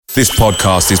This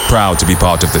podcast is proud to be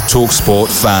part of the TalkSport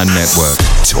Fan Network.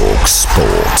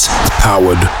 TalkSport.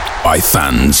 Powered by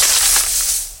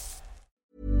fans.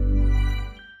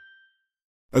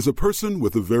 As a person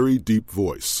with a very deep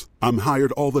voice, I'm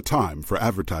hired all the time for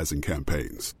advertising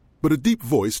campaigns. But a deep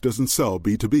voice doesn't sell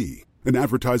B2B. And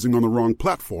advertising on the wrong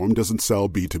platform doesn't sell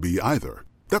B2B either.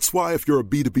 That's why if you're a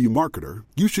B2B marketer,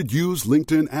 you should use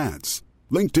LinkedIn ads.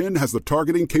 LinkedIn has the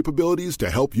targeting capabilities to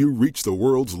help you reach the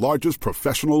world's largest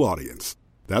professional audience.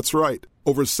 That's right,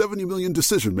 over 70 million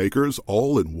decision makers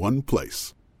all in one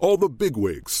place. All the big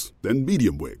wigs, then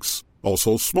medium wigs,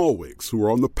 also small wigs who are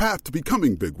on the path to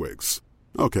becoming big wigs.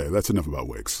 Okay, that's enough about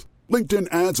wigs. LinkedIn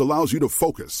ads allows you to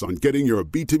focus on getting your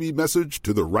B2B message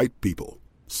to the right people.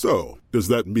 So, does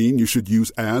that mean you should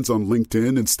use ads on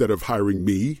LinkedIn instead of hiring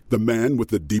me, the man with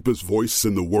the deepest voice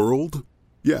in the world?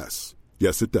 Yes.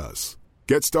 Yes, it does.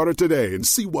 Get started today and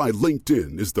see why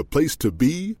LinkedIn is the place to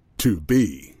be to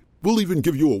be. We'll even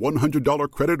give you a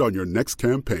 $100 credit on your next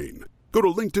campaign. Go to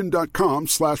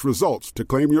linkedin.com/results to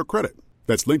claim your credit.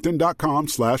 That's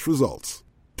linkedin.com/results.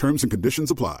 Terms and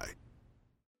conditions apply.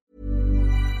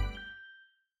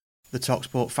 The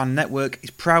TalkSport Fan Network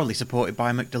is proudly supported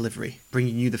by McDelivery,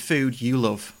 bringing you the food you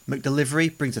love.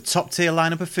 McDelivery brings a top-tier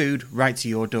lineup of food right to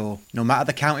your door. No matter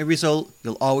the county result,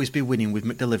 you'll always be winning with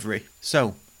McDelivery.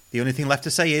 So, the only thing left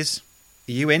to say is,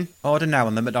 are you in? Order now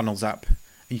on the McDonald's app. And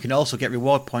you can also get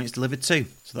reward points delivered too.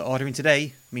 So that ordering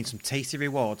today means some tasty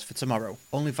rewards for tomorrow.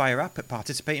 Only via app at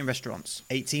participating restaurants.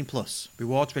 18 plus.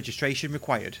 Rewards registration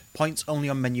required. Points only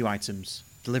on menu items.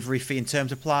 Delivery fee and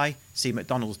terms apply. See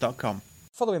mcdonalds.com.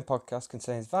 Following podcast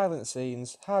contains violent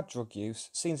scenes, hard drug use,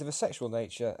 scenes of a sexual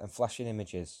nature and flashing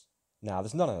images. Now,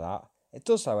 there's none of that. It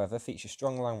does, however, feature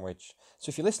strong language. So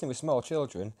if you're listening with small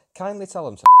children, kindly tell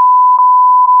them to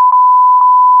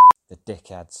the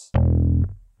dickheads.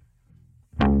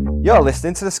 You're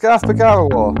listening to the Scarf Pagara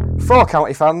War. For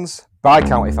county fans, by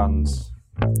county fans.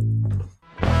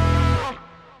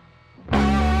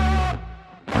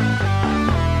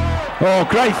 Oh,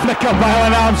 great flick up by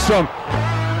Alan Armstrong.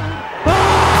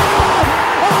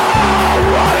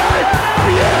 What a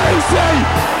beauty!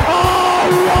 Oh,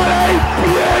 what a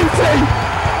beauty!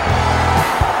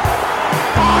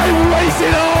 I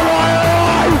waited all my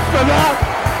life for that!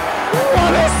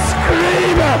 What a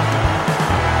screamer!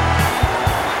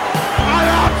 An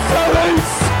absolute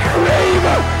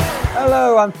screamer! Hello,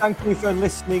 and thank you for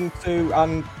listening to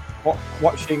and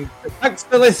watching. Thanks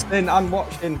for listening and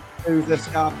watching to the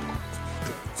Scarf.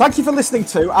 Thank you for listening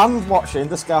to and watching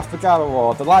the Scarf Pagara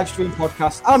Award, the live stream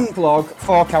podcast and blog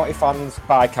for county fans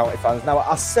by county fans. Now,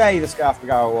 I say the Scarf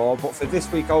Pagara Award, but for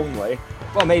this week only,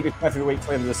 well, maybe every week for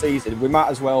the end of the season, we might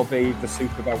as well be the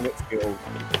Super Ben Whitfield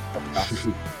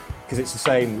podcast because it's the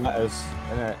same letters,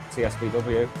 isn't it?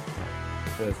 TSBW,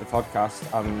 the podcast,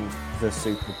 and the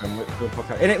Super Ben Whitfield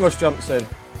podcast. Isn't it, Russ Johnson?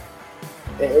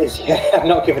 It is, yeah. I'm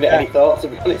not giving it any thought, to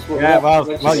be honest. Yeah, well,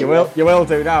 you will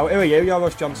do now. Who are you? You're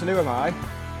Russ Johnson. Who am I?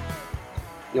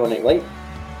 You're Nick Lee.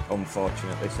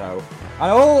 Unfortunately so.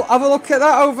 And oh, have a look at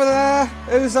that over there.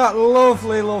 Who's that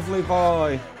lovely, lovely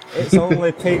boy? It's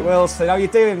only Pete Wilson. How you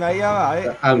doing, mate? You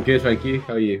alright? I'm good, thank you.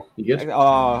 How are you? You good? Oh,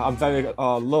 I'm very good.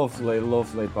 Oh, lovely,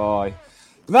 lovely boy.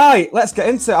 Right, let's get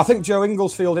into it. I think Joe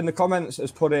Inglesfield in the comments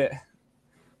has put it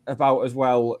about as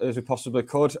well as we possibly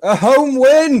could. A home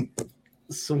win!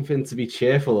 Something to be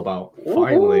cheerful about,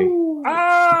 finally. Ooh.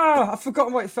 Ah, I've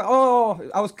forgotten what it felt. Oh,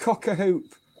 I was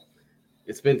cock-a-hoop.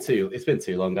 It's been too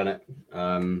long, hasn't it?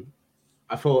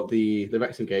 I thought the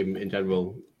Wrexham game in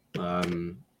general,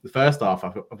 the first half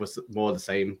I was more the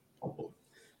same for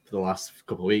the last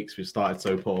couple of weeks. We started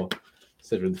so poor,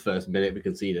 considering the first minute we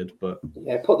conceded. But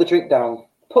yeah, put the drink down.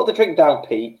 Put the drink down,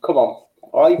 Pete. Come on.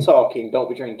 Are you talking? Don't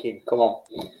be drinking. Come on.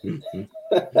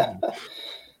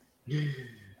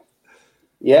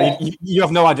 Yeah, you have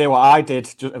no idea what I did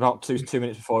just about two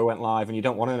minutes before we went live, and you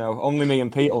don't want to know. Only me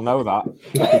and Pete will know that.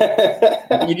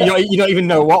 you don't even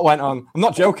know what went on. I'm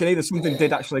not joking either. Something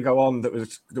did actually go on that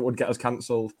would get us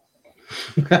cancelled.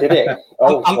 Did it?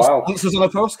 Oh, wow! Answers on a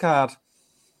postcard.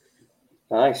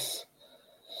 Nice.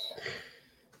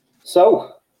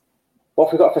 So, what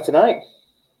have we got for tonight?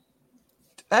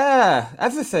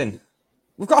 Everything.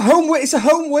 We've got a home win. It's a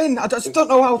home win. I just don't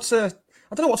know how to.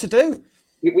 I don't know what to do.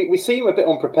 We seem a bit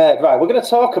unprepared, right? We're going to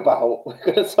talk about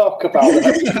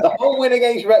the home win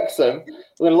against Wrexham.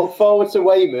 We're going to look forward to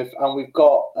Weymouth, and we've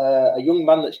got a young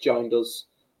man that's joined us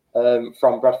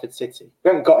from Bradford City. We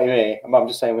haven't got him here. I'm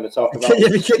just saying we're going to talk about. Yeah,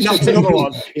 kidnapped another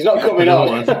one. He's not coming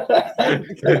on.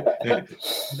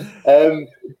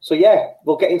 So yeah,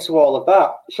 we'll get into all of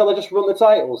that. Shall I just run the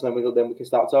titles, then we can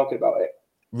start talking about it?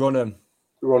 Run them.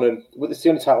 running. It's the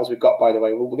only titles we've got, by the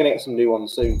way. We're going to get some new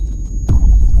ones soon.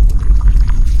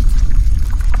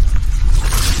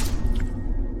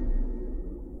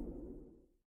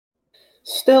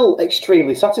 Still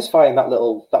extremely satisfying, that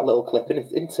little clip,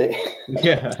 isn't it?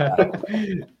 Yeah.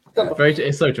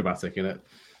 It's so dramatic, isn't it?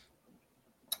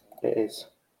 It is.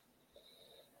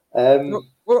 We're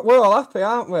all happy,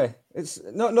 aren't we? It's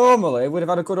not normally we'd have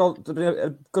had a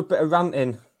good bit of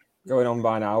ranting going on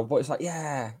by now, but it's like,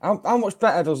 yeah, how much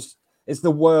better is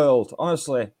the world?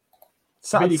 Honestly,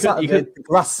 Saturday, the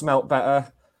grass smelt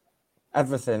better,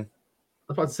 everything.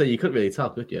 I was about to say, you couldn't really tell,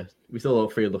 could you? We still all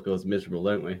three look as miserable,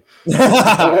 don't we?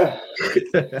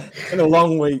 In a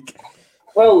long week.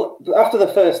 Well, after the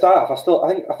first half, I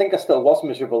think I still was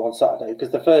miserable on Saturday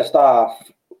because the first half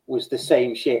was the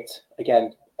same shit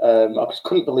again. I just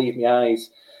couldn't believe my eyes.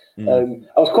 I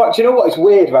was quite. Do you know what? It's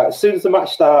weird, right? As soon as the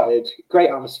match started, great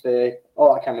atmosphere,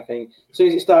 all that kind of thing. As soon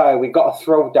as it started, we got a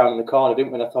throw down in the corner,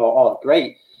 didn't we? And I thought, oh,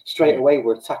 great! Straight away,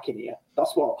 we're attacking here.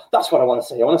 That's what I want to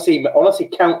see. I want to see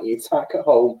County attack at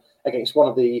home against one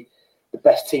of the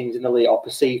best teams in the league, or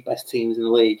perceived best teams in the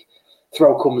league.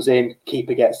 Throw comes in,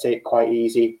 keeper gets it quite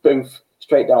easy. Booth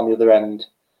straight down the other end,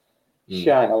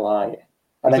 shine a light,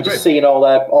 and then just seeing all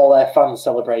their fans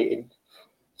celebrating.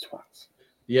 Twats.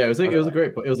 Yeah, it was a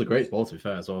great ball, to be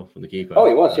fair, as well, from the keeper. Oh,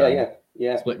 it was,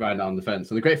 yeah. Split right down the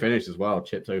fence, and a great finish as well,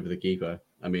 chipped over the keeper.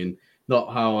 I mean,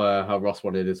 not how Ross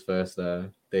wanted his first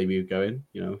debut going,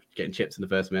 getting chips in the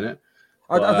first minute.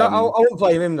 I won't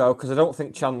blame him though, because I don't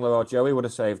think Chandler or Joey would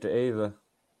have saved it either.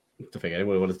 I think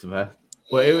anyone would have, to be fair.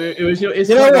 But it was, it's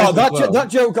that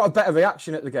joke got a better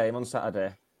reaction at the game on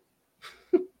Saturday.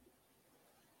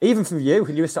 Even from you,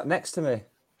 when you were sat next to me,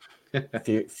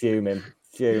 fuming.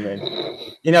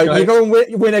 You go and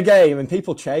win a game, and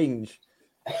people change.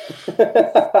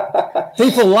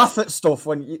 People laugh at stuff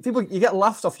you get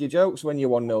laughed off your jokes when you're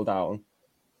 1-0 down.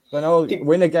 Then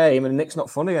win a game, and Nick's not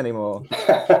funny anymore.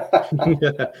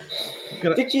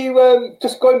 Did you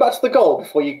just going back to the goal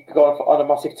before you go on a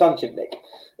massive tangent, Nick?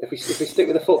 If we stick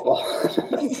with the football,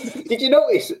 did you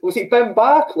notice? Was it Ben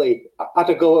Barkley had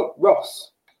a go at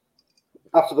Ross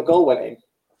after the goal went in?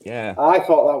 Yeah, I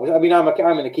thought that was. I mean, I'm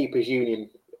in a keepers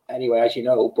union anyway, as you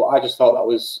know, but I just thought that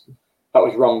was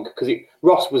wrong because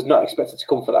Ross was not expected to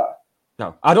come for that.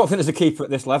 No, I don't think there's a keeper at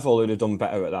this level who'd have done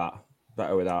better with that.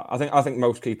 I think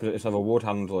most keepers at this level would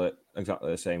handle it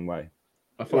exactly the same way.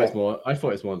 I thought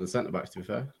it's more than centre backs, to be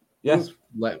fair. Yes,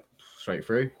 let straight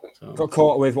through. So. Got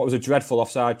caught with what was a dreadful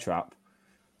offside trap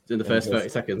in the first 30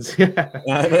 seconds.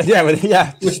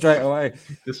 Just straight away.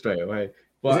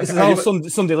 But it's the whole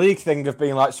Sunday League thing of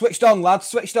being like, switched on, lads,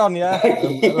 switched on, yeah.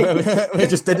 We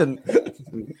just didn't.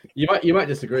 You might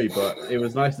disagree, but it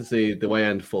was nice to see the way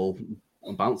end full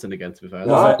and bouncing again, to be fair.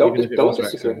 No, I don't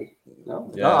disagree.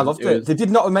 No. Yeah, I loved it. They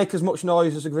did not make as much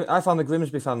noise as I found the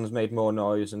Grimsby fans made more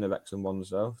noise than the Wrexham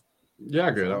ones, though. Yeah, I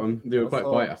agree with that one. They were quite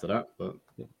quiet after that, but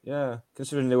yeah,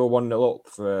 considering they were 1-0 up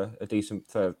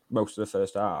for most of the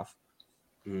first half.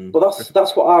 But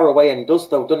that's what our away end does,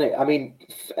 though, doesn't it? I mean,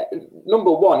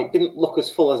 number one, it didn't look as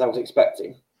full as I was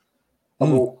expecting.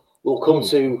 And we'll come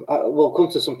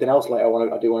to something else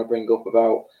later. I do want to bring up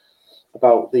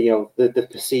about the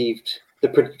perceived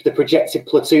the projected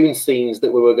platoon scenes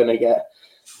that we were going to get.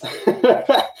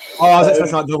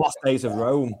 That's like the last days of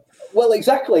Rome. Well,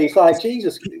 exactly. It's like,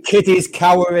 Jesus. Kiddies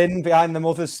cowering behind the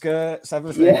mother's skirts,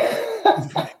 everything.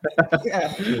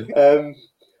 Yeah.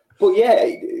 But yeah,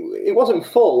 it wasn't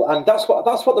full, and that's what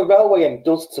the railway end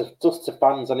does to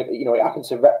fans. And it happened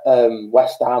to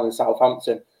West Ham and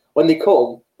Southampton. When they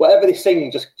come, whatever they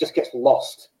sing just gets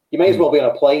lost. You may as well be on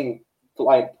a plane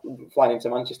flying into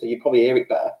Manchester. You'd probably hear it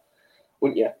better,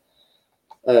 wouldn't you?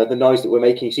 The noise that we're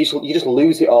making, so you just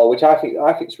lose it all, which I think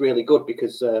is really good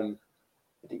because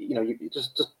it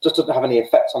just doesn't have any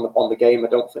effects on the game. I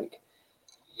don't think.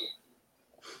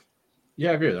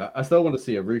 Yeah, I agree with that. I still want to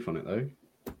see a roof on it though.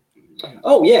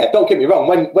 Oh yeah, don't get me wrong.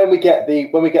 When we get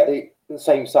the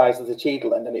same size as the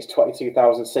Cheadle end and it's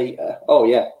 22,000 seater. Oh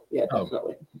yeah,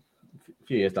 definitely. A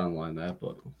few years down the line there,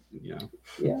 but Yeah,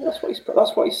 that's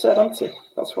what he said, hasn't he?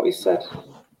 That's what he said.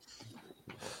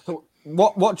 So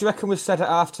what do you reckon was said at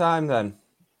half time then?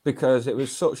 Because it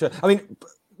was such a. I mean,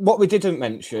 what we didn't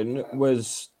mention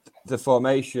was the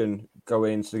formation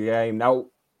going into the game. Now,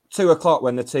 2:00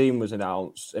 when the team was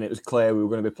announced, and it was clear we were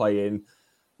going to be playing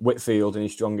Whitfield in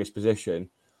his strongest position.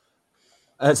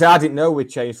 So I didn't know we'd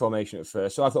changed formation at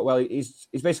first. So I thought, well, he's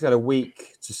basically had a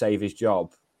week to save his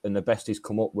job, and the best he's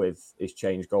come up with is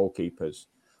change goalkeepers.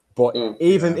 But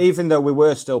even though we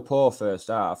were still poor first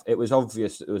half, it was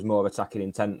obvious that there was more attacking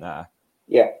intent there.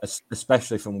 Yeah,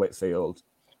 especially from Whitfield.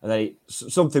 And then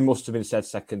something must have been said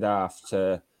second half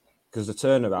because the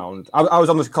turnaround. I was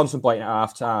almost contemplating at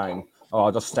half time. Oh,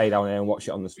 I'll just stay down here and watch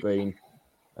it on the screen.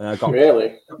 And I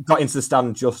got into the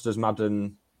stand just as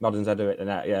Madden's header hit the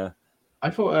net. Yeah, I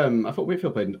thought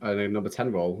Whitfield played a number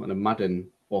 10 role, and then Madden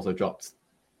also dropped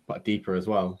but deeper as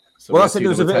well. So I think there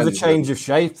was a bit of a change of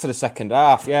shape for the second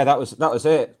half. Yeah, that was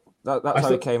it. That's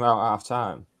how he came out at half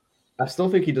time. I still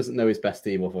think he doesn't know his best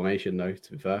team or formation, though.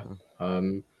 To be fair,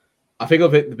 I think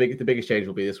of it. The biggest change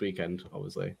will be this weekend.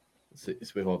 Obviously,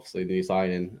 it's with obviously the new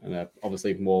signing and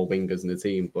obviously more wingers in the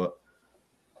team. But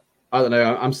I don't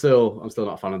know. I'm still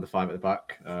not a fan of the 5 at the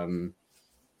back. I'm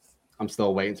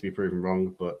still waiting to be proven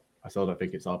wrong, but I still don't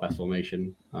think it's our best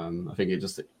formation. I think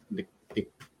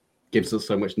it gives us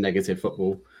so much negative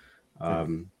football.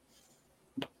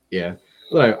 Yeah,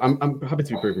 no, I'm happy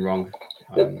to be proven wrong.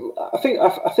 I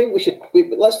think we should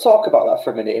let's talk about that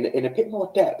for a minute in a bit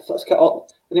more depth. Let's get on.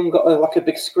 And then we've got like a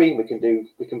big screen we can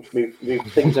move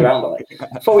things around on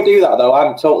it. Before we do that, though,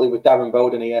 I'm totally with Darren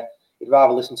Bowden here. He'd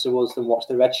rather listen to us than watch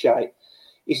the red shite.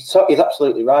 He's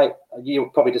absolutely right.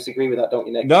 You probably disagree with that, don't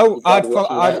you, Nick? No, I'd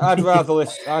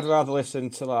rather listen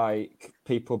to like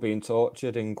people being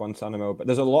tortured in Guantanamo. But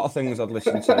there's a lot of things I'd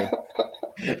listen to.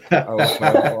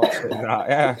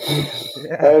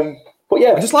 But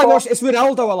yeah, I just like watching. It's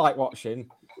Ronaldo I like watching.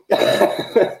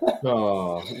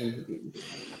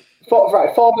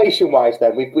 Right, formation wise,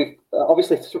 then we've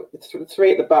obviously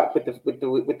three at the back with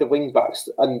the wing backs,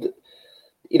 and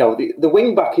you know the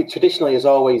wing back traditionally has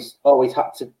always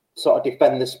had to sort of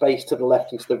defend the space to the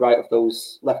left and to the right of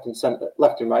those left and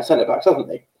right centre backs, haven't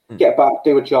they? Get back,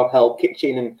 do a job, help.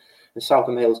 Kitchen and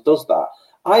Southam Hales does that.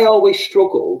 I always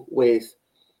struggle with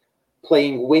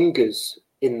playing wingers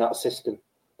in that system.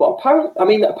 But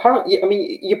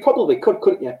apparently, you probably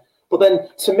couldn't you? But then,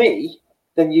 to me,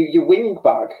 your wing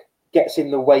back gets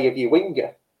in the way of your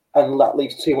winger, and that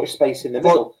leaves too much space in the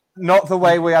middle. Not the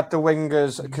way we had the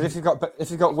wingers, because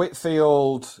if you've got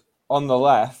Whitfield on the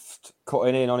left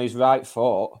cutting in on his right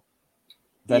foot,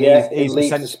 then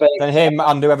then him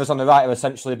and whoever's on the right are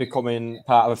essentially becoming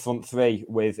part of a front three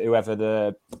with whoever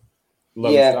the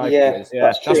low striker is.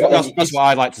 Yeah, that's what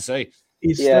I'd like to see.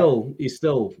 He's still.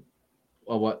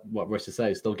 Well, what Russ is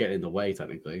saying is still getting in the way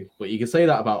technically, but you can say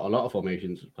that about a lot of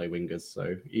formations that play wingers.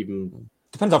 So even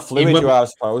depends how fluid you are, I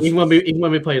suppose. Even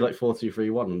when we played like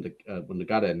 4-2-3-1 under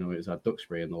Gadden, or it was had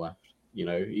Duxbury on the left, you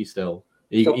know, he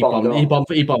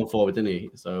bombed forward, didn't he?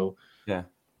 So yeah,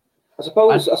 I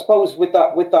suppose with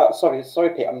that. Sorry,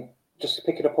 Pete. I'm just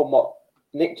picking up on what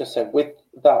Nick just said. With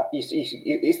that,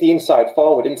 it's the inside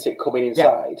forward, isn't it? Coming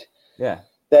inside. Yeah.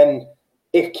 Then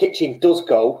if Kitchen does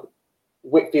go,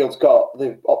 Whitfield's got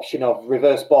the option of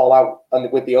reverse ball out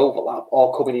and with the overlap,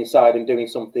 or coming inside and doing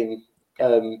something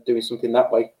that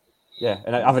way. Yeah,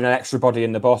 and having an extra body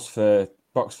in the box for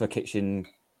Kitchen's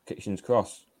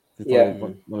cross. He's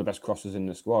probably one of the best crossers in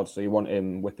the squad, so you want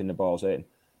him whipping the balls in.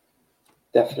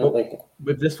 Definitely. But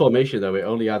with this formation, though,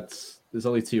 there's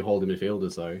only 2 holding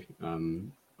midfielders, though,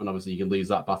 and obviously you can lose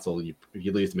that battle. You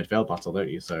lose the midfield battle, don't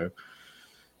you? So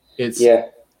it's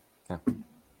I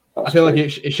feel like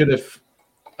it should have.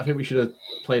 I think we should have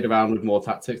played around with more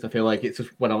tactics. I feel like it's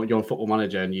just when you're on Football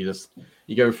Manager and you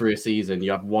go through a season, you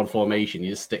have one formation,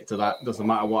 you just stick to that. Doesn't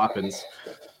matter what happens.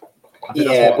 I think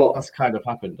that's kind of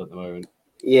happened at the moment.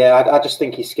 Yeah, I just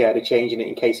think he's scared of changing it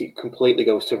in case it completely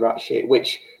goes to rat shit.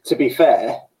 Which, to be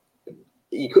fair,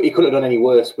 he couldn't have done any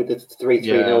worse with the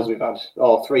 3-3-0s we've had,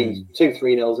 or 2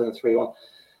 3-0s and a 3-1.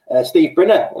 Steve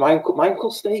Brinner, my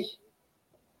uncle Steve.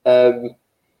 I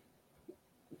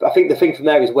think the thing from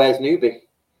there is where's Newby?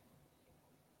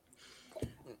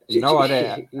 No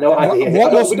idea. No idea.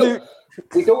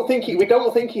 We don't think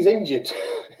he's injured,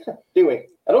 do we?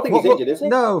 I don't think he's injured, is he?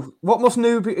 No. What must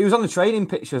Newby? He was on the training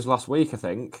pictures last week, I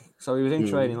think. So he was in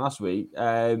training last week.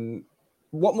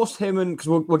 What must him and because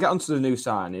we'll get onto the new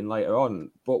signing later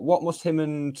on. But what must him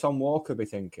and Tom Walker be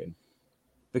thinking?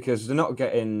 Because they're not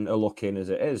getting a look in as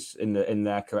it is in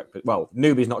their correct. Well,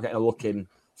 Newby's not getting a look in.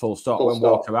 Full stop. When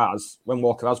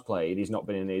Walker has played, he's not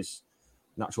been in his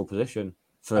natural position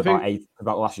for about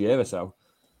the last year or so.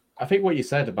 I think what you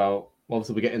said about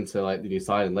obviously we get into like the new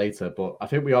signing later, but I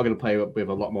think we are going to play with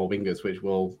a lot more wingers, which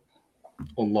will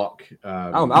unlock.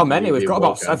 How many? We've got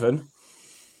about 7.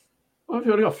 Well, we've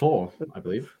only got 4, I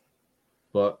believe.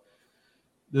 But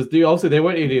also they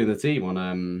weren't even in the team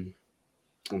on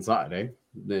Saturday.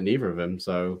 Neither of them.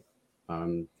 So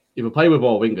if we play with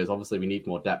more wingers, obviously we need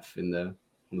more depth on the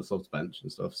subs bench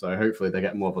and stuff. So hopefully they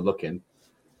get more of a look in.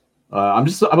 I'm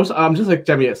just like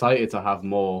generally excited to have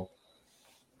more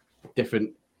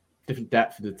different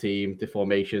depth in the team, different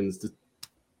formations.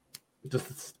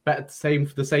 just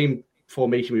the same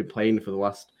formation we've been playing for the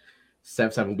last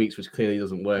 7 weeks, which clearly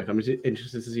doesn't work. I'm just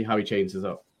interested to see how he changes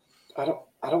up. I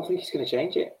don't think he's going to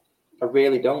change it. I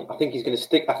really don't. I think he's going to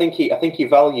stick. I think he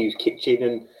values Kitchen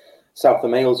and South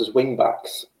of Wales as wing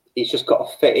backs. He's just got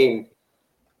to fit in.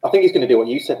 I think he's going to do what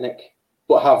you said, Nick,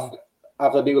 but have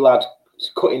the new lad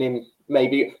cutting in.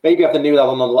 Maybe have the new lad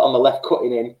on the left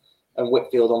cutting in, and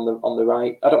Whitfield on the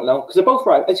right. I don't know because they're both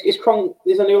right. Is Cron?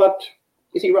 Is a new lad?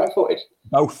 Is he right-footed?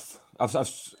 Both. I've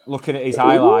looking at his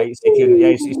highlights.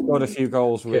 He's scored a few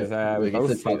goals with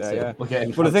both feet there. Yeah.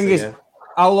 But the thing is,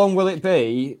 how long will it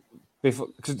be before?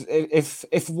 Because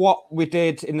if what we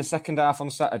did in the second half on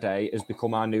Saturday has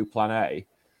become our new plan A,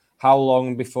 how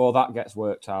long before that gets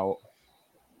worked out?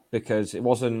 Because it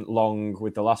wasn't long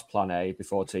with the last plan A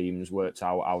before teams worked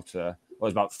out how to. It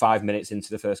was about 5 minutes into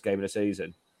the first game of the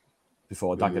season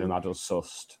before Dagenham had us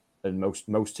sussed, and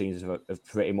most teams have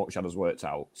pretty much had us worked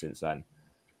out since then.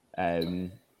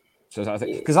 So I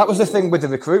think because that was the thing with the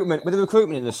recruitment. With the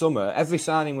recruitment in the summer, every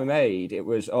signing we made, it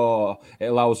was it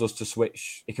allows us to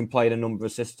switch. It can play in a number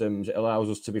of systems. It allows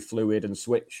us to be fluid and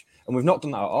switch, and we've not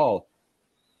done that at all.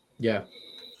 Yeah.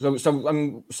 So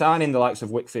I'm signing the likes of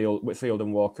Whitfield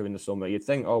and Walker in the summer. You'd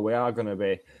think, we are going to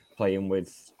be playing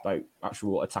with like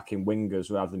actual attacking wingers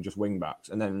rather than just wing backs,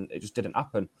 and then it just didn't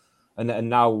happen. And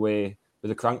now with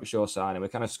the Crankshaw signing, we're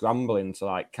kind of scrambling to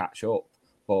like catch up.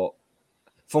 But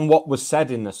from what was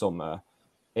said in the summer,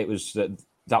 it was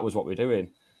that was what we're doing,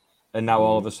 and now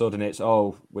all of a sudden it's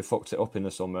we fucked it up in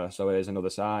the summer, so here's another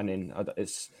signing. I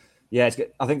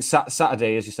think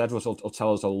Saturday, as you said, will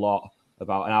tell us a lot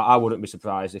about, and I wouldn't be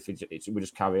surprised if we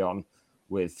just carry on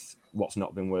with what's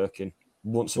not been working.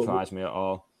 Wouldn't surprise me at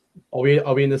all. Are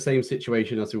we in the same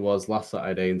situation as we was last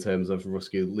Saturday in terms of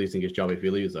Rusky losing his job if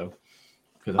we lose though?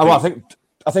 I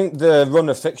think the run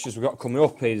of fixtures we've got coming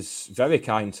up is very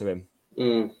kind to him.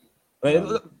 I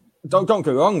mean, don't get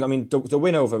me wrong. I mean, the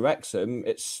win over Wrexham,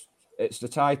 it's the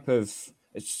type of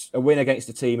it's a win against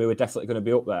a team who are definitely going to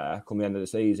be up there come the end of the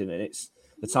season, and it's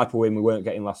the type of win we weren't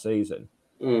getting last season.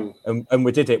 And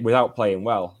we did it without playing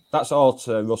well. That's all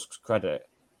to Rusk's credit.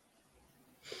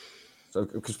 So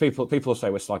because people say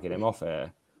we're slagging him off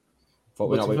here, but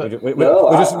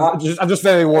I'm just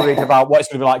very worried about what it's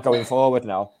going to be like going forward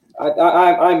now.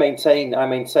 I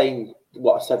maintain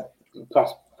what I said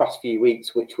past few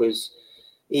weeks, which was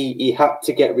he had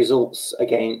to get results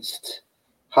against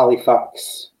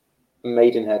Halifax and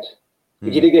Maidenhead.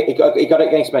 He got it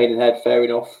against Maidenhead, fair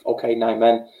enough. Okay, 9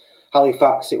 men.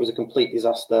 Halifax, it was a complete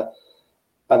disaster,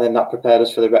 and then that prepared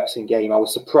us for the Wrexham game. I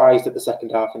was surprised at the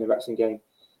second half in the Wrexham game.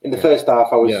 In the first half,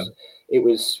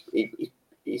 he's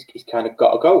kind of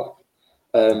got to go.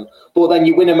 But then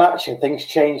you win a match and things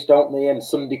change, don't they? And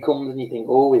Sunday comes and you think,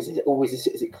 is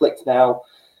it clicked now?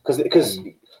 Because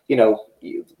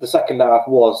the second half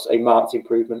was a marked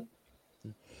improvement.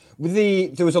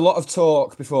 There was a lot of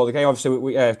talk before the game. Obviously,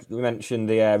 we mentioned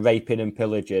the raping and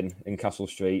pillaging in Castle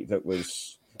Street that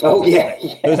was.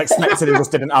 It was expected. It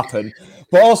just didn't happen.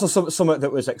 But also, something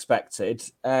that was expected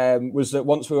was that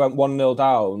once we went 1-0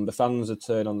 down, the fans would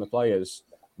turn on the players,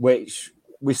 which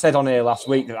we said on here last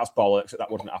week that's bollocks, that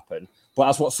wouldn't happen. But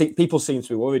that's what people seem to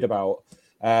be worried about.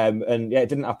 And it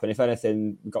didn't happen. If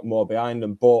anything, we got more behind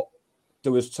them. But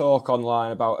there was talk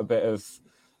online about a bit of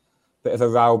a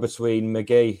row between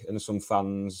McGee and some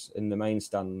fans in the main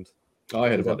stand. I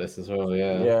heard about this as well.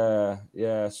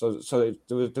 Yeah. So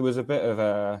there was a bit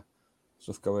of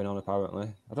stuff going on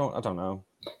apparently. I don't know.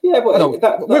 Yeah,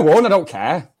 but we won. I don't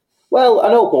care. Well, I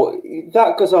know, but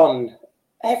that goes on.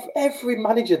 Every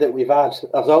manager that we've had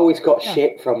has always got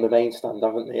shit from the main stand,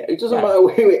 haven't they? It doesn't matter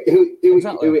who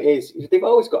it is. They've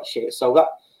always got shit. So that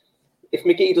if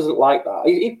McGee doesn't like that,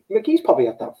 McGee's probably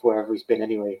had that wherever he's been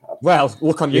anyway. Well,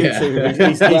 look on YouTube. Yeah.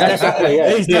 He's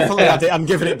definitely had it. I'm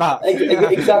giving it back.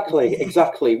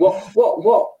 Exactly.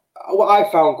 What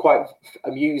I found quite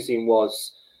amusing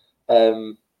was,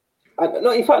 I'm not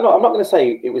going to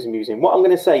say it was amusing. What I'm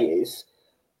going to say is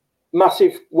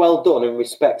massive well done and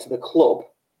respect to the club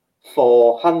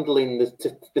for handling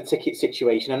the ticket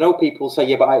situation. I know people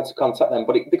say, but I had to contact them,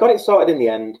 but they got it sorted in the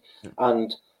end,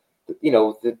 and.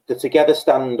 The Together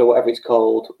stand or whatever it's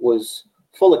called was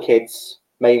full of kids,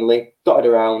 mainly dotted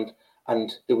around,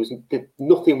 and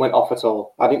nothing went off at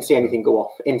all. I didn't see anything go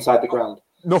off inside the ground.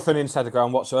 Nothing inside the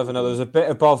ground whatsoever. No, there was a bit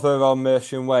of bother on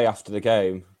Mersham Way after the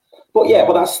game. But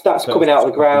that's coming out of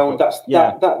the ground. That's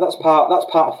part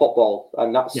of football,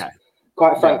 and that's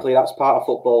quite frankly that's part of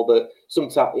football. That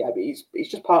sometimes it's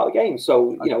just part of the game.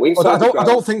 So inside I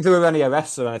don't think there were any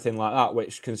arrests or anything like that.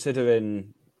 Which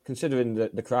considering considering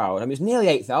the crowd. I mean, it's nearly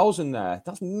 8,000 there.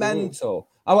 That's mental.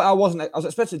 I was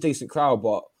expecting a decent crowd,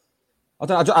 but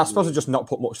I suppose I just not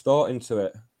put much thought into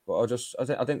it. But I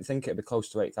didn't think it'd be close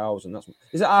to 8,000.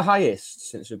 Is it our highest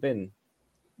since we've been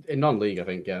in non-league? I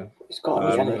think, yeah. It's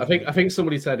got to be, I think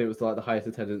somebody said it was like the highest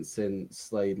attendance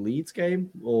since like Leeds game,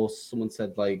 or someone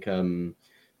said like Millwall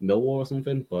or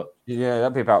something. But yeah,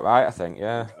 that'd be about right. I think,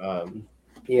 yeah.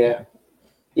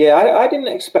 Yeah, I didn't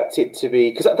expect it to be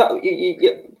because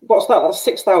what's that? That's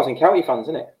 6,000 county fans,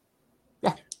 isn't it?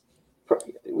 Yeah.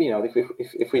 You know,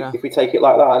 if we take it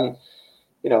like that, and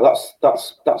you know, that's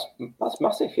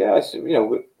massive. Yeah,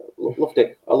 loved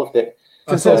it. I loved it.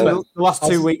 The last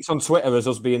 2 weeks on Twitter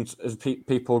as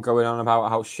people going on about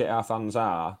how shit our fans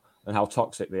are and how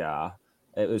toxic they are.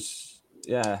 It was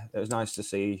nice to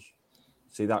see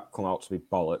that come out to be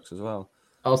bollocks as well.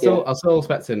 I was still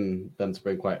expecting them to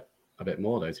bring quite a bit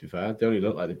more, though, to be fair. They only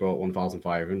looked like they brought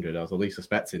 1,500. I was at least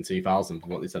expecting 2,000 from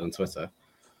what they said on Twitter.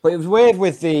 But it was weird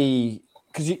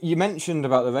because you mentioned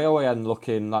about the railway end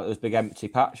looking like there's big empty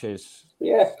patches.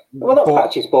 Yeah, well, not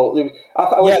patches, but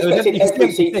I was expecting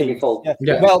every seat to be full.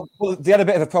 Yeah. Well, they had a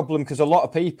bit of a problem because a lot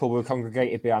of people were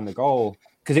congregated behind the goal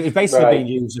because it was basically being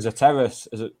used as a terrace.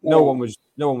 No one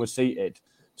was seated,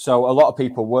 so a lot of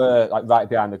people were like right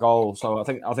behind the goal. So I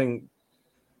think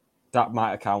that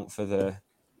might account for the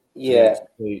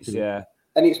seats, yeah.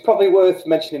 And it's probably worth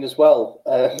mentioning as well.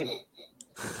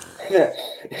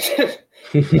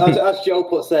 As Joe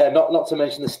puts there, not to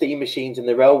mention the steam machines in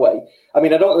the railway. I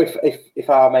mean, I don't know if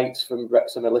our mates from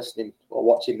Wrexham are listening or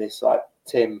watching this, like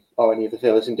Tim or any of the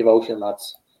Fearless and Devotion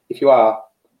lads. If you are,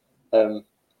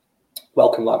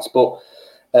 welcome, lads. But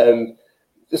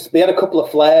they had a couple of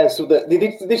flares. So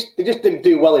they just didn't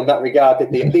do well in that regard,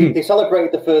 did they? They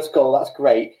celebrated the first goal. That's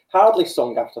great. Hardly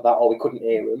sung after that, or we couldn't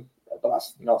hear them. But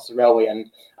that's the railway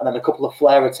end. And then a couple of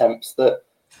flare attempts that.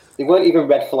 They weren't even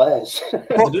red flares.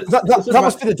 Well, that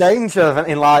must be the danger of it.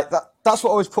 That's what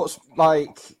always puts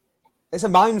it's a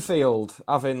minefield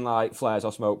having like flares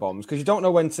or smoke bombs because you don't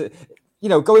know when to,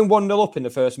 going 1-0 up in the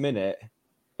first minute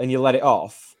and you let it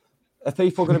off. Are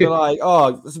people going to be like,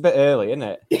 oh, it's a bit early, isn't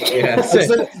it? Yeah. so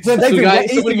they've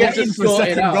been waiting for a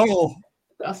second goal.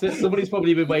 That's it. Somebody's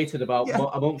probably been waiting about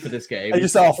a month for this game. You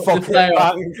just fuck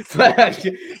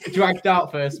it. Dragged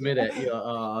out first minute.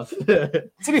 To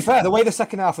be fair, the way the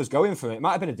second half was going for it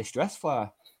might have been a distress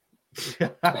flare.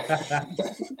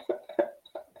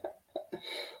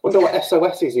 Wonder what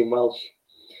SOS is in Welsh.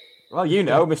 Well,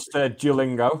 Mr.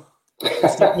 Duolingo.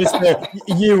 Mr.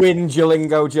 Ewan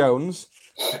Duolingo Jones.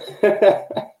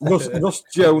 Russ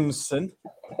Joneson.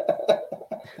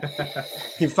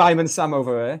 Fireman Sam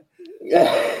over here.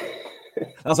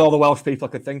 That's all the Welsh people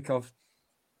I could think of.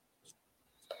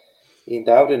 Ian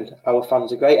Dowden, our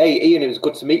fans are great. Hey, Ian, it was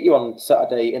good to meet you on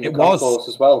Saturday in the concourse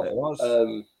as well. It was.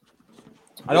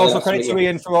 And also credit to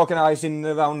Ian for organising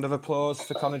the round of applause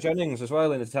for Connor Jennings as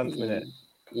well in the 10th minute.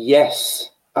 Yes,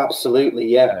 absolutely.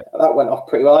 Yeah, that went off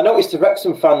pretty well. I noticed the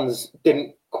Wrexham fans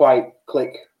didn't quite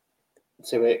click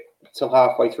to it until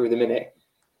halfway through the minute.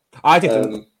 I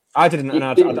didn't. And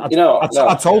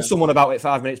I told someone about it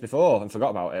 5 minutes before and forgot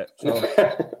about it. So.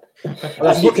 I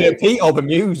was looking at Pete all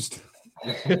bemused.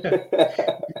 You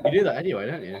do that anyway,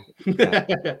 don't you?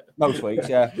 Yeah. Most weeks,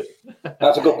 yeah.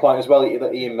 That's a good point as well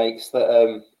that Ian makes.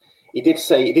 That he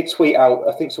did tweet out.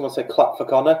 I think someone said "clap for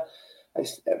Connor."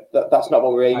 That's not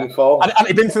what we're aiming for. And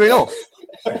it been through enough.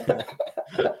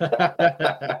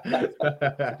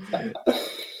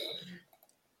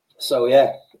 So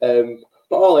yeah.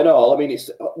 But all in all, I mean,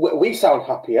 we sound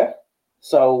happier.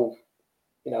 So,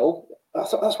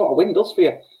 that's what a win does for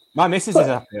you. My missus is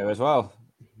happier as well.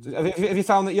 Have you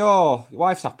found that your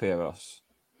wife's happier, Ross?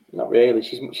 Not really.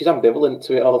 She's ambivalent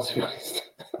to it all, to be honest.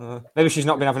 Maybe she's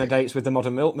not been having a dates with the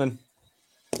modern milkman.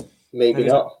 Maybe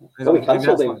not. Well, we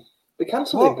cancelled him. We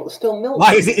cancelled him, but there's still milk.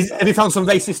 Why, have you found some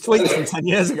racist tweets from 10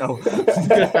 years ago?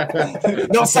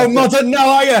 Not so modern now,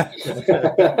 are you?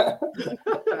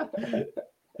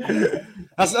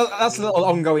 That's a little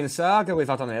ongoing saga we've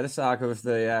had on here, the saga of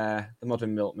the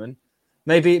modern milkman.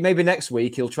 Maybe next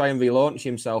week he'll try and relaunch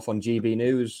himself on GB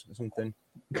News or something.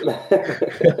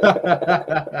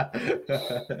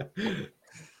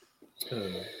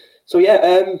 So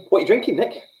yeah, what are you drinking,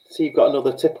 Nick? So you've got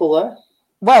another tipple there.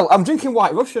 Well, I'm drinking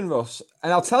White Russian, Russ,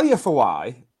 and I'll tell you for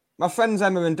why. My friends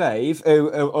Emma and Dave, who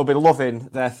will be loving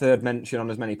their third mention on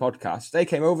as many podcasts, they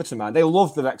came over to mine. They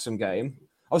loved the Wrexham game.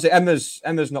 Obviously,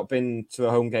 Emma's not been to a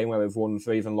home game where we've won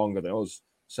for even longer than us.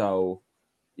 So,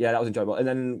 yeah, that was enjoyable. And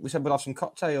then we said we'll have some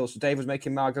cocktails. So Dave was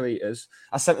making margaritas.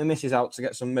 I sent my missus out to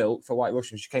get some milk for White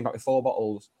Russian. She came back with 4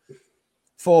 bottles.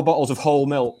 4 bottles of whole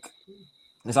milk.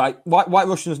 It's like White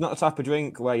Russian's not the type of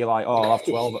drink where you're like, oh, I'll have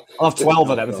 12. I'll have 12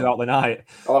 of them throughout the night.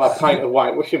 I'll have a pint of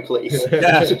White Russian, please.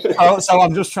 Yeah. So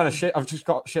I'm just trying to I've just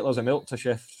got shitloads of milk to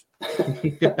shift.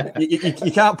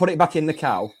 You can't put it back in the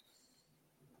cow.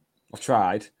 I've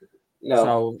tried.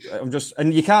 No. So I'm just,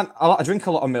 and you can't. I drink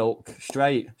a lot of milk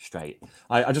straight.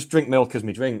 I just drink milk as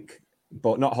my drink,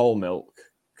 but not whole milk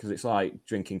because it's like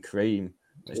drinking cream.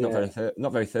 It's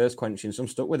not very thirst quenching. So I'm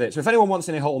stuck with it. So if anyone wants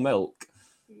any whole milk.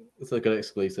 It's a good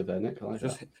exclusive there, Nick.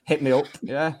 Just hit me up,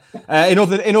 yeah. In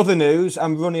other news,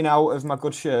 I'm running out of my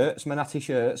good shirts, my natty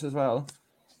shirts as well.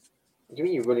 What do you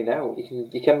mean you're running out?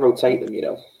 You can rotate them, you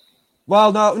know.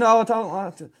 Well, no, I don't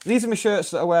like to. These are my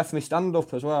shirts that I wear for my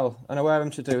stand-up as well, and I wear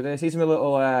them to do this. These are my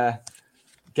little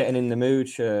getting in the mood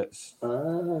shirts.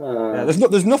 Yeah,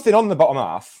 there's nothing on the bottom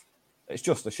half. It's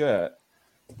just a shirt.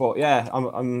 But yeah,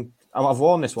 I've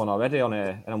worn this one already on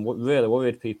here, and I'm really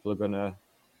worried people are gonna.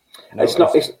 It's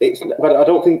not. But I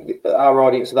don't think our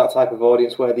audience are that type of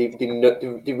audience where they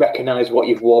recognise what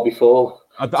you've wore before.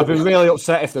 I'd be really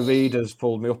upset if the readers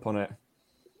pulled me up on it.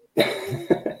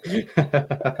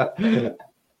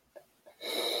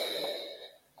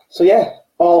 So yeah,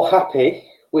 all happy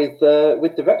with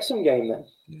the Wrexham game then.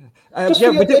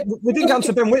 We didn't get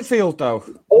onto Ben Whitfield though.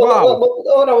 Wow.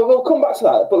 No, we'll come back to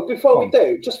that. But before we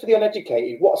do, just for the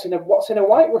uneducated, what's in a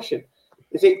White Russian?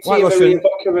 Is it tea,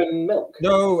 vodka and milk?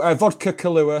 No, vodka,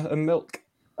 Kahlua and milk.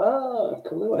 Ah,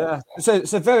 Kahlua. Yeah,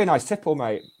 it's a very nice tipple,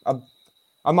 mate.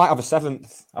 I might have a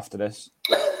 7th after this.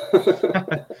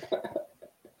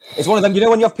 It's one of them, you know,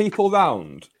 when you have people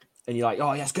round and you're like,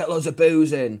 oh, yes, get loads of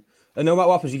booze in. And no matter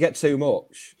what happens, you get too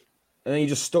much. And then you're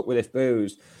just stuck with this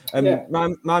booze. And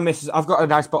my missus, I've got a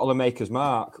nice bottle of Maker's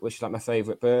Mark, which is like my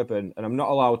favourite bourbon, and I'm not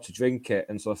allowed to drink it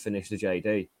until I finish the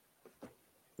JD.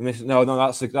 No,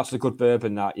 that's a good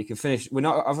bourbon that you can finish. We're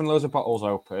not having loads of bottles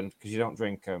open because you don't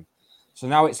drink them. So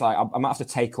now it's like I might have to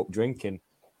take up drinking.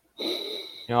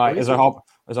 You know, like as a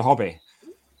hobby.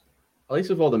 At least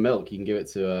with all the milk, you can give it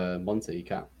to Monty. You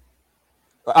can't.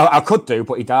 I could do,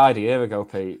 but he died a year ago,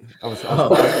 Pete. I was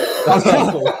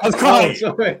crying.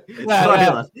 Sorry.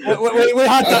 Yeah. We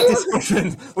had that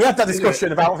discussion. We had that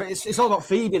discussion about it's all about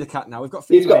Phoebe the cat now. We've got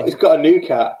Phoebe. He's got a new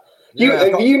cat.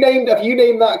 Have you named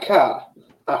that cat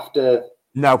after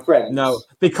Friends? No,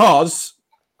 because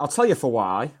I'll tell you for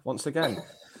why. Once again,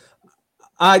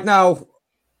 now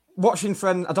watching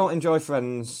Friends. I don't enjoy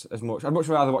Friends as much. I'd much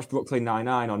rather watch Brooklyn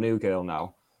Nine-Nine or New Girl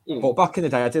now. But back in the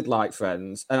day, I did like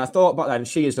Friends, and I thought back then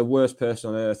she is the worst person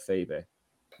on earth, Phoebe.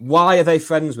 Why are they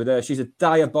friends with her? She's a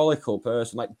diabolical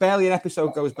person. Like barely an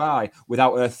episode goes by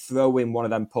without her throwing one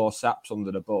of them poor saps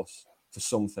under the bus for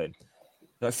something.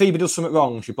 Like, Phoebe does something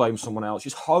wrong, she blames someone else.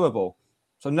 She's horrible.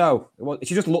 So no,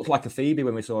 she just looked like a Phoebe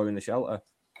when we saw her in the shelter.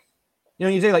 You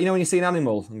know, you do like when you see an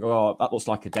animal and go, "Oh, that looks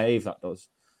like a Dave." That does.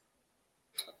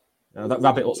 You know, that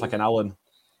rabbit looks like an Alan.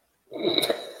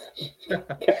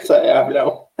 So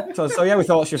yeah, we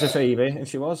thought she was a Phoebe, and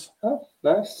she was. Oh,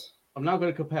 nice. I'm now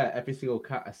going to compare every single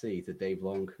cat I see to Dave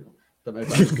Long. Don't know if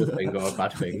that's a good thing or a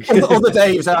bad thing. Other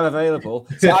Daves are available.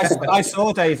 So I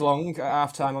saw Dave Long at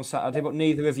half-time on Saturday, but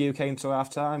neither of you came to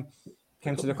half-time.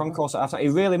 Came to the concourse at half-time. He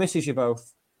really misses you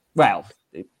both. Well,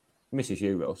 he misses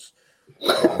you, Russ.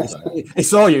 He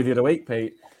saw you the other week,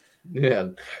 Pete. Yeah.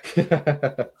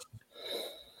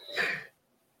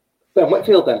 Ben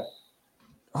Whitfield, then.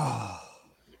 Oh,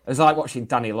 it's like watching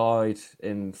Danny Lloyd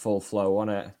in full flow,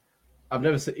 wasn't it? I've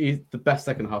never seen he's the best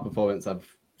second half performance I've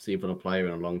seen from a player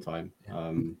in a long time.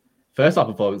 First half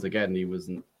performance again, he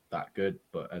wasn't that good,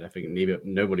 but I think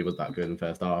nobody was that good in the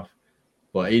first half.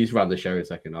 But he just ran the show in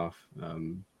second half.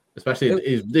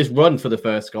 Especially this run for the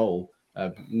first goal.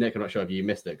 Nick, I'm not sure if you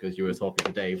missed it because you were talking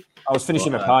to Dave. I was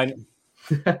finishing my pint.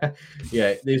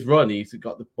 Yeah, this run, he's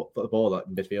got the ball at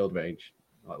midfield range,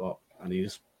 like that, and he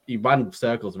ran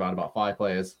circles around about 5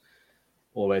 players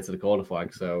all the way to the corner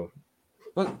flag. So,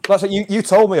 but that's what you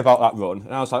told me about that run,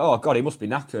 and I was like, "Oh God, he must be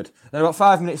knackered." Then about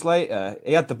 5 minutes later,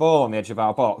 he had the ball on the edge of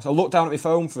our box. I looked down at my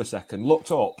phone for a second,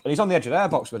 looked up, and he's on the edge of their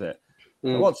box with it.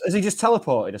 Has he just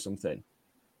teleported or something?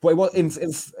 But it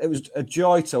was a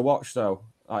joy to watch, though.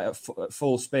 Like at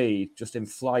full speed, just in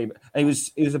flight. And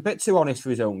he was a bit too honest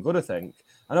for his own good, I think.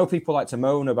 I know people like to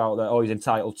moan about that. Oh, he's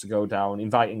entitled to go down,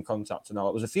 inviting contact and all.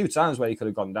 It was a few times where he could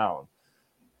have gone down,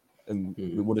 and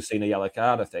we would have seen a yellow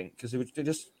card, I think, because they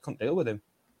just couldn't deal with him.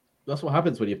 That's what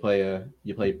happens when you play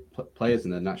players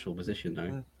in their natural position,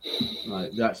 though.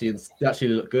 Like they actually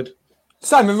look good.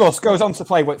 Simon Russ goes on to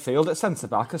play Whitfield at centre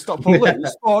back and Stockport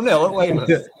lose 4-0 at Weymouth.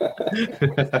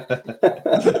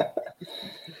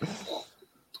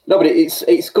 No, but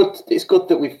it's good. It's good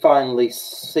that we've finally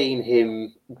seen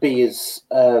him be as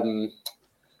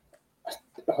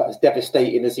as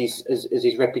devastating as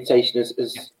his reputation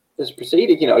has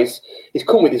proceeded. You know, he's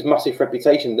come with his massive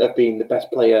reputation of being the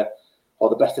best player or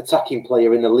the best attacking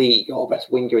player in the league or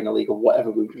best winger in the league or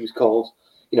whatever he was called.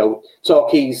 You know,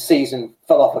 Torquay's season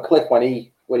fell off a cliff when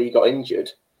he got injured.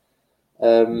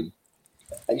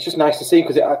 It's just nice to see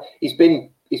because he's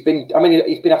been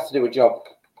asked to do a job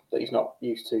that he's not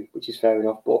used to, which is fair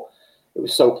enough. But it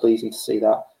was so pleasing to see that.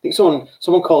 I think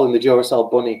someone called him the Duracell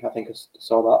Bunny. I think I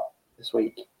saw that this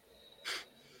week.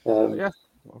 Yeah,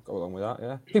 I'll go along with that.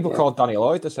 Yeah, people called Danny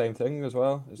Lloyd the same thing as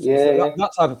well.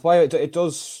 That type of player. It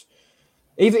does.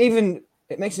 Even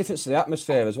it makes a difference to the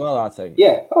atmosphere as well. I think.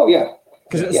 Yeah. Oh yeah.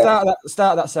 Because at the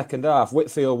start of that second half,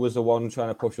 Whitfield was the one trying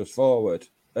to push us forward,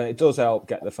 and it does help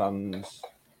get the fans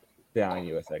behind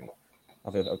you. I think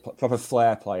having a proper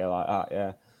flair player like that.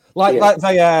 Yeah, like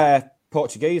the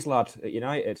Portuguese lad at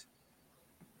United,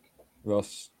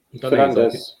 Russ.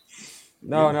 Fernandes.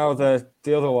 No, the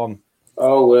other one.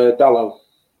 Oh, Dallo.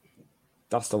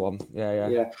 That's the one. Yeah.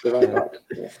 Yeah, the right back.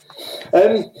 Yeah.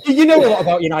 You know a lot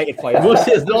about United players.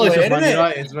 Russ's knowledge of Man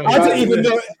United.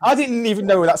 I didn't even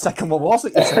know who that second one was.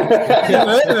 Is it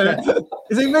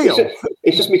real?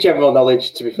 It's just my general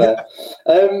knowledge, to be fair.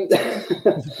 I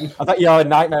bet you're a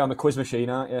nightmare on the quiz machine,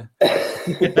 aren't you?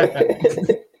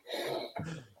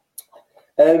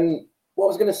 What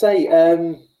was I going to say?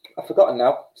 I've forgotten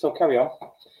now, so carry on.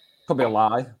 Could be a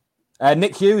lie.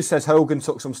 Nick Hughes says Hogan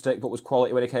took some stick, but was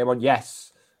quality when he came on.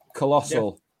 Yes,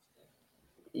 colossal.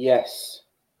 Yeah. Yes,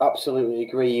 absolutely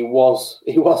agree. He was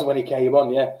when he came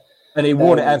on. Yeah, and he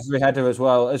won every header as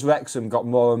well. As Wrexham got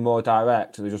more and more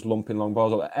direct, they were just lumping long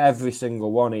balls up. Every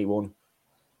single one he won.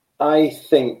 I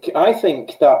think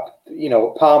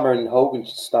that Palmer and Hogan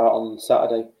should start on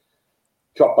Saturday.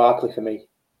 Drop Barkley for me.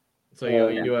 So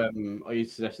are you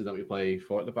suggesting that we play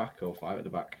 4 at the back or 5 at the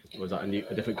back? Or is that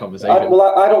a different conversation?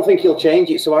 I don't think he'll change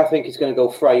it, so I think he's going to go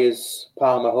Friars,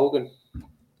 Palmer, Hogan.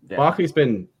 Yeah. Barkley's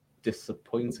been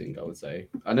disappointing, I would say.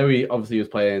 I know he obviously was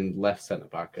playing left centre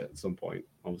back at some point.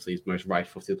 Obviously, he's the most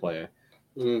right-footed player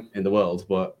in the world,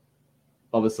 but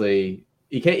obviously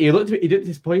he looked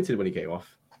disappointed when he came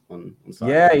off on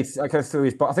Saturday. Yeah, I kind of threw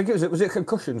his. But I think it was a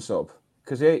concussion sub.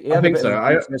 Because he had I think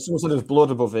so. Some sort of blood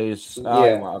above his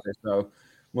eye, so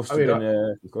must have been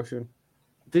a concussion.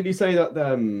 Did you say that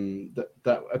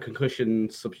that a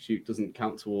concussion substitute doesn't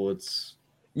count towards?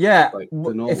 Yeah,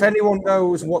 if anyone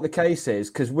knows what the case is,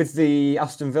 because with the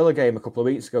Aston Villa game a couple of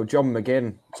weeks ago, John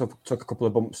McGinn took a couple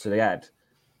of bumps to the head.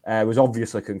 Was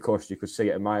obviously concussed. You could see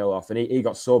it a mile off, and he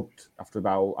got subbed after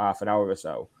about half an hour or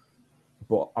so.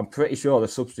 But I'm pretty sure the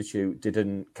substitute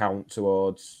didn't count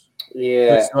towards.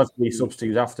 Yeah, it's be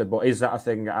substitutes after, but is that a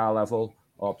thing at our level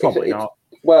or probably not?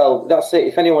 Well, that's it.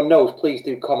 If anyone knows, please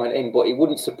do comment in. But it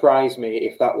wouldn't surprise me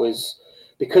if that was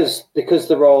because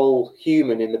they're all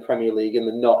human in the Premier League and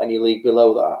they're not any league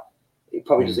below that. It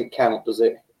probably doesn't count, does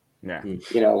it? Yeah,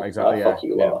 exactly.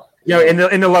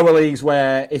 In the lower leagues,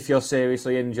 where if you're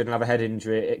seriously injured and have a head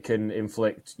injury, it can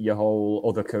inflict your whole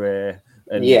other career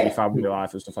and your family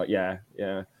life and stuff like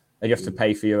and you have to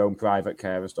pay for your own private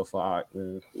care and stuff like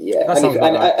that. Yeah,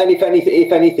 and if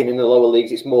anything, in the lower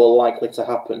leagues, it's more likely to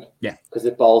happen. Yeah, because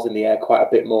the ball's in the air quite a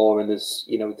bit more, and there's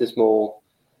more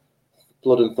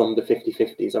blood and thunder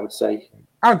 50-50s, I would say.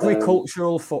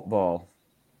 Agricultural football.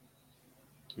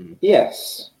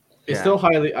 Yes, it's still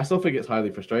highly. I still think it's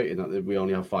highly frustrating that we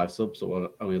only have 5 subs, or we're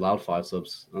only allowed 5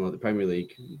 subs, and like the Premier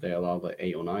League, they allow like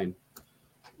 8 or 9.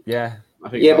 Yeah.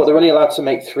 But they're only allowed to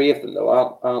make 3 of them,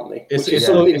 though, aren't they? It's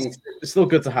still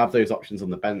good to have those options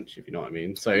on the bench, if you know what I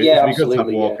mean. So it'd be good to have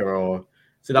Walker or.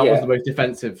 So that was the most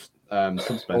defensive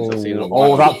suspense I've seen.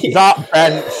 That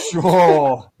bench!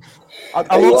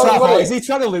 I looked at that. Is he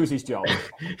trying to lose his job?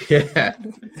 Yeah.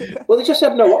 Well, they just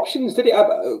had no options, did it?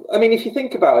 I mean, if you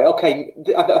think about it, okay,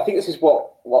 I think this is what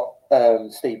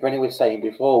Steve Brennan was saying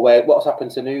before, where what's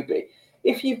happened to Newby.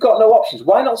 If you've got no options,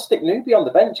 why not stick Newby on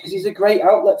the bench? Because he's a great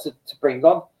outlet to bring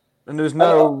on. And there's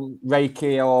no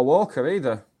Reiki or Walker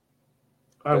either.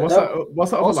 What's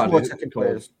that other lad?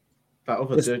 Players. That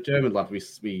other German lad we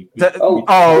we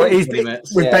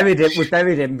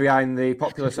buried him behind the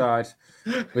popular side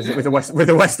with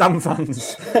the West Ham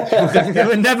fans.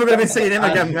 We're never going to be seeing him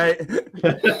again, mate.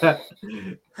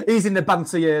 He's in the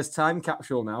banter years time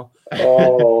capsule now.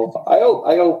 Oh, I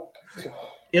hope.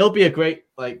 It'll be a great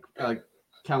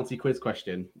county quiz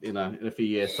question, in a few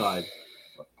years' time.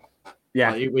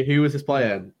 Yeah. Who was this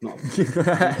player?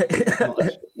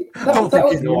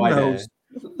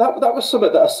 That was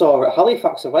something that I saw at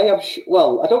Halifax away. I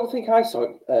don't think I saw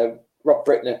it. Rob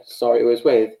Brittner saw it was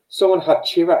with. Someone had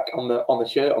Cirak on the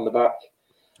shirt on the back.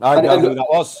 I know who that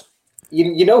was.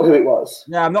 You know who it was?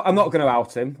 Yeah, I'm not going to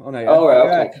out him. Oh, no, yeah. Oh,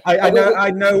 right, okay. I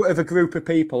know of a group of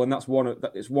people, and that's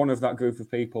it's one of that group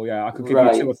of people. Yeah, I could give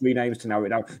you 2 or 3 names to narrow it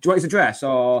down. Do you want his address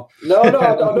or? No,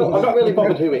 I'm not really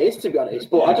bothered who it is, to be honest.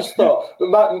 But I just thought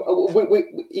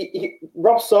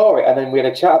Rob saw it, and then we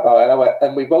had a chat about it,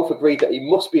 and we both agreed that it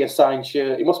must be a signed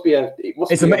shirt.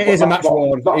 It is a match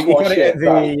worn. He got it at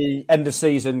the end of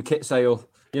season kit sale.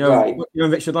 You know,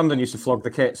 Richard Landon used to flog the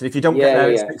kits. And if you don't get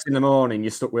there at 6 in the morning,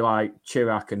 you're stuck with like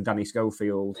Cirak and Danny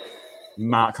Schofield,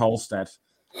 Mark Halstead.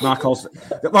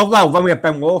 Well, when we had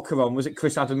Ben Walker on, was it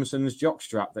Chris Adamson's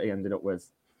jockstrap that he ended up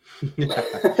with?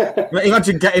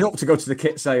 Imagine getting up to go to the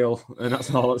kit sale, and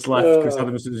that's all that's left. Chris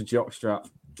Adamson's jockstrap.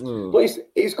 But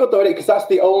it's good though, because that's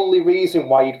the only reason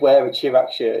why you'd wear a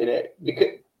Cirak shirt in it.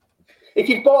 Because if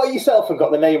you'd bought it yourself and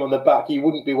got the name on the back, you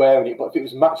wouldn't be wearing it. But if it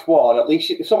was match worn, at least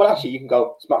if someone asks you, you can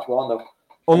go, it's match worn though.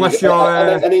 Unless you're...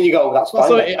 and then you go, that's fine.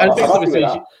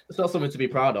 It's not something to be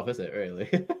proud of, is it, really?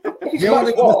 It's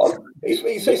match worn.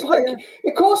 It's like,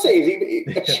 of course it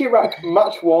is. A Cirak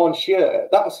match worn shirt,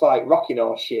 that's like rocking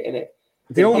horse shit, isn't it?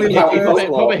 The only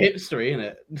proper hipster, isn't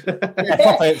it? Yeah,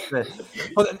 proper hipster.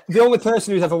 But the only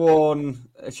person who's ever worn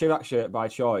a Cirak shirt by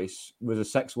choice was a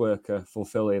sex worker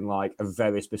fulfilling like a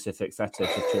very specific fetish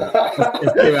of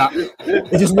Cirak.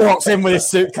 He just walks in with his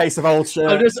suitcase of old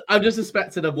shirts. I'm just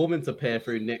expecting a woman to peer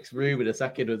through Nick's room in a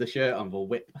second with a shirt on the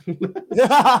whip.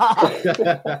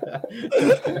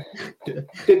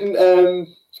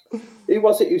 Who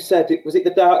was it who said it? Was it the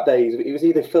Dark Days? It was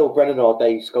either Phil Brennan or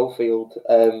Dave Schofield.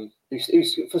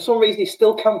 Who's for some reason he's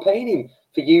still campaigning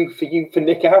for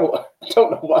Nick out. I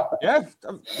don't know why. Yeah.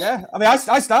 I mean,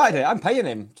 I started it. I'm paying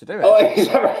him to do it. Oh, is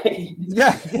that right?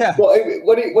 Yeah. Well,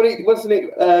 wasn't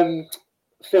it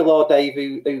Phil or Dave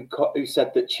who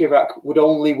said that Cirak would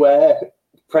only wear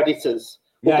Predators?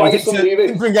 Yeah, he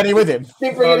didn't bring any with him.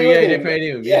 Didn't bring any with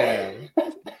him. Yeah.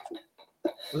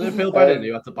 Was it Phil Brennan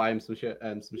who had to buy him some shoes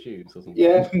or something?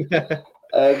 Yeah.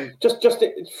 Just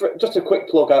a quick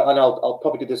plug, and I'll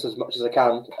probably do this as much as I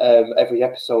can every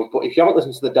episode. But if you haven't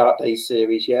listened to the Dark Days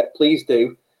series yet, please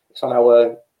do. It's on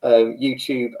our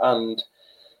YouTube and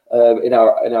in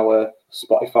our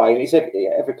Spotify. And it's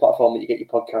every platform that you get your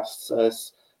podcasts.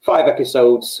 There's 5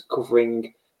 episodes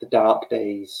covering the Dark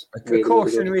Days. A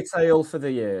cautionary tale for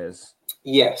the years.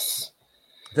 Yes.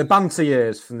 The banter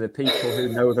years from the people who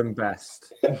know them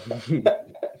best.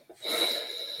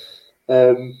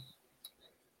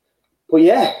 But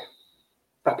yeah,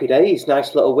 happy days.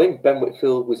 Nice little win. Ben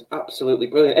Whitfield was absolutely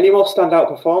brilliant. Any more standout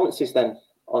performances then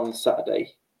on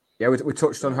Saturday? Yeah, we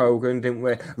touched on Hogan, didn't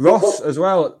we? Ross as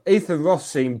well. Ethan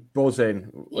Ross seemed buzzing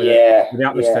with the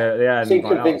atmosphere at the end. Seemed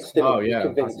convinced, didn't he? Oh, yeah.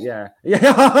 Convinced. Yeah.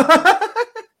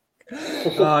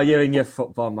 Oh, you and your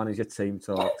football manager team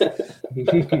talk.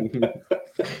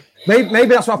 Maybe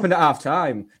that's what happened at half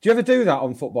time. Do you ever do that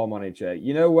on Football Manager?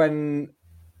 You know, when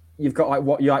you've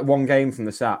got you're one game from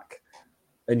the sack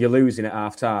and you're losing at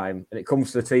half time and it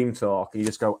comes to the team talk and you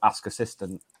just go, ask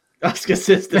assistant. Ask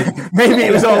assistant. Maybe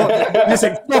it was all just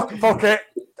like, fuck it.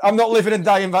 I'm not living and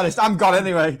dying by this. I'm gone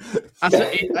anyway.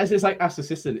 It's like ask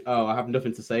assistant. Oh, I have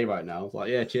nothing to say right now. It's like,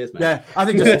 yeah, cheers, man. Yeah, I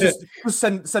think just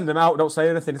send them out. Don't say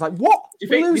anything. It's like, what?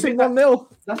 We're losing 1-0.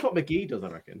 That's what McGee does, I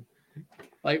reckon.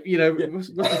 Like, you know,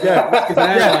 losing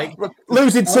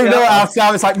 2-0 at half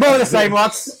time. It's like more of the same,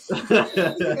 lads.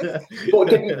 But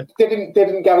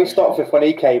didn't Gary Stopforth, when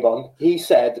he came on, he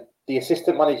said the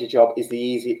assistant manager job is the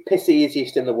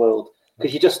easiest in the world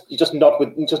because you just nod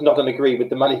and agree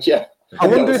with the manager. I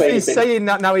wonder if he's saying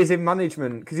that now he's in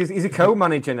management because he's a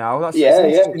co-manager now. That's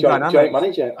joint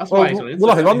manager. That's why we'll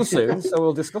have him on soon, so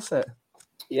we'll discuss it.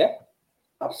 Yeah,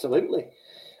 absolutely.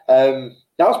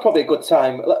 Now's probably a good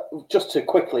time, just to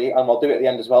quickly, and I'll do it at the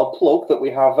end as well, plug that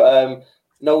we have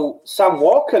Sam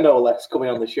Walker, no less, coming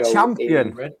on the show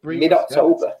Champion. in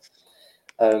mid-October.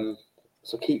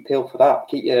 So keep peeled for that.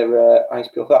 Keep your eyes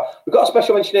peeled for that. We've got a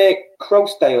special mention here,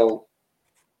 Croasdale.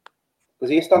 Was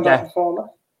he a stand-up performer?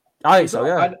 I think so,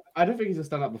 yeah. I don't think he's a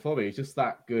stand-up performer. He's just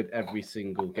that good every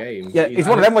single game. Yeah, he's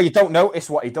one of them where you don't notice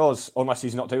what he does unless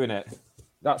he's not doing it.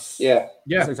 That's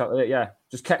exactly it. Yeah,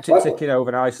 just kept it ticking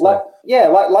over nicely. Like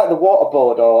the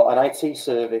waterboard or an IT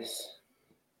service.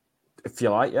 If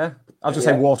you like, yeah. I'll just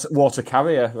say water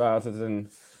carrier rather than.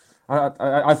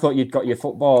 I thought you'd got your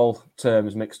football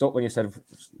terms mixed up when you said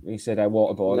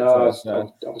waterboard. No, I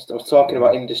was talking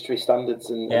about industry standards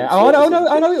and. Yeah, I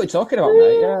know what you're talking about,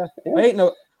 mate. Yeah.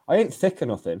 I ain't thick or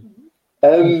nothing.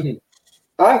 I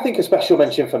think a special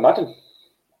mention for Madden.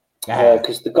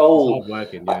 Because the goal,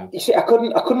 working, you see, I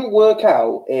couldn't work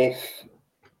out if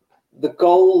the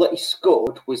goal that he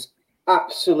scored was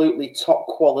absolutely top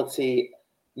quality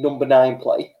number 9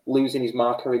 play, losing his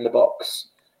marker in the box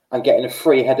and getting a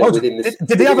free header within the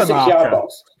did he have a 6-yard marker?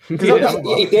 box. He did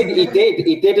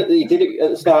it at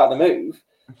the start of the move.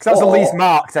 That's the least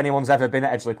marked anyone's ever been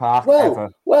at Edgeley Park. Ever.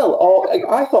 Or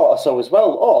I thought so as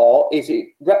well. Or is it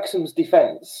Wrexham's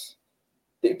defence?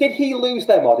 Did he lose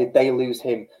them or did they lose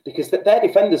him? Because their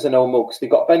defenders are no mugs. They've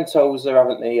got Ben Tozer,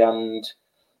 haven't they? And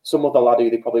some other lad who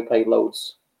they probably played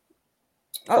loads.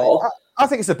 I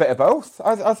think it's a bit of both.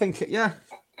 I think, yeah.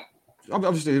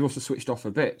 Obviously, they must have switched off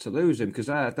a bit to lose him because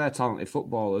they're talented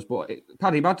footballers. But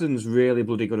Paddy Madden's really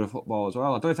bloody good at football as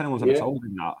well. I don't know if anyone's ever told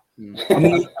him that. I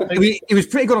mean, he was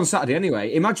pretty good on Saturday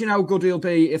anyway. Imagine how good he'll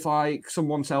be if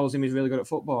someone tells him he's really good at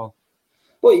football.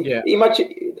 Well,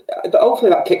 imagine.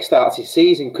 Hopefully that kickstarts his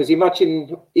season because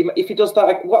imagine if he does that.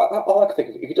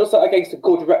 If he does that against a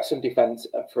good Wrexham defence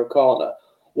for a corner,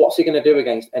 what's he going to do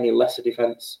against any lesser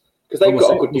defence? Because they've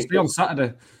got a good defence. On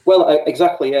Saturday. Well,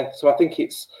 exactly, yeah. So I think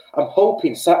I'm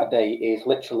hoping Saturday is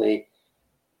literally.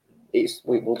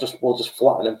 We'll just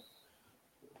flatten them.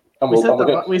 And we're going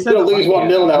to lose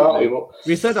 1-0 now, aren't we?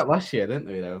 We said that last year, didn't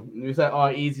we? Though we said,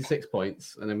 easy 6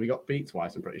 points, and then we got beat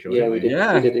twice. I'm pretty sure. Yeah, we did.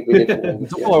 Yeah, we did.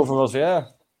 Double over us, yeah.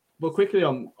 But quickly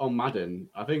on Madden,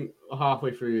 I think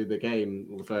halfway through the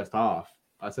game, the first half,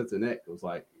 I said to Nick, I was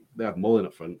like, they have Mullin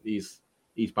up front. He's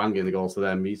banging the goals to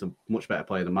them. He's a much better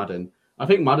player than Madden. I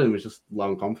think Madden was just low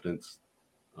on confidence.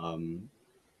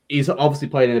 He's obviously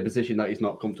playing in a position that he's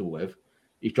not comfortable with.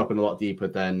 He's dropping a lot deeper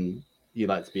than you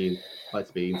like to be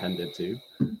intended to.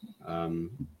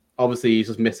 Obviously, he's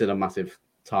just missing a massive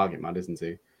target man, isn't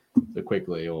he? So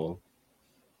quickly now,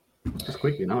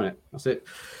 isn't it? That's it.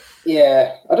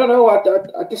 Yeah, I don't know.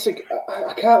 I disagree.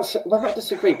 I can't. Well, not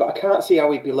disagree, but I can't see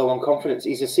how he'd be low on confidence.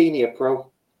 He's a senior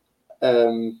pro.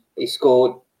 He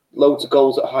scored loads of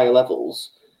goals at higher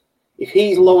levels. If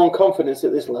he's low on confidence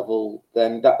at this level,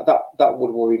 then that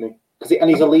would worry me. And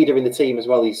he's a leader in the team as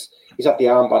well. He's had the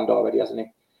armband already, hasn't he?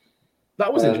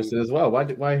 That was interesting as well.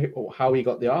 How he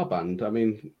got the armband? I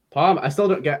mean, Palmer. I still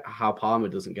don't get how Palmer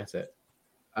doesn't get it.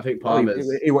 I think Palmer.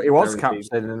 He was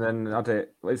captain, and then had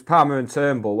it. It was Palmer and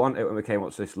Turnbull, wasn't it, when we came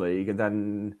up to this league, and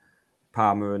then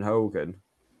Palmer and Hogan.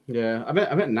 Yeah, I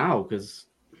meant now because.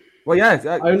 Well, yeah,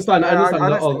 I understand.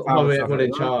 Everyone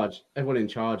in charge. Everyone in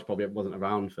charge probably wasn't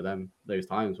around for those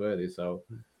times, were they? So,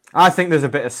 I think there's a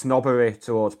bit of snobbery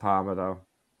towards Palmer, though.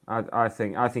 I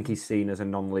think he's seen as a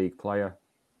non-league player.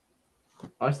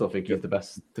 I still think he's the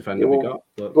best defender we got.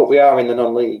 But we are in the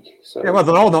non-league. So. Yeah, well,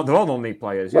 they're all non-league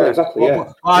players. Yeah, well, exactly.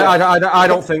 Yeah. I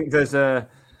don't think there's a.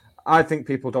 I think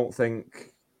people don't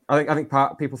think. I think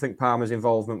people think Palmer's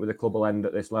involvement with the club will end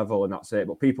at this level, and that's it.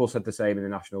 But people said the same in the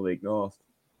National League North.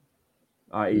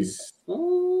 I've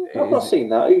not seen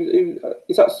that.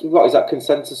 Is that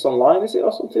consensus online? Is it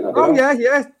or something? I don't know.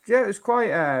 Yeah. It's quite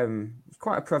a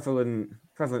prevalent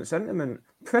sentiment.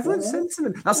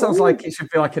 Sentiment. That sounds like it should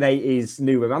be like an 80s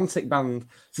new romantic band.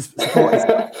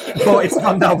 It's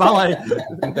Spandau Ballet.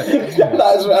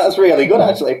 That's really good,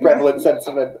 actually. Prevalent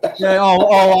sentiment. Yeah,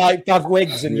 all like Dad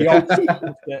Wigs and yachts.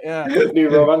 Yeah. New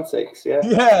romantics. Yeah.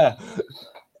 Yeah.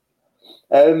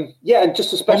 And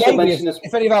just a special mention.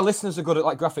 If any of our listeners are good at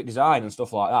like graphic design and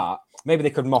stuff like that, maybe they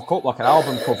could mock up like an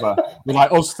album cover with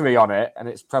like us three on it, and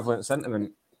it's prevalent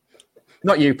sentiment.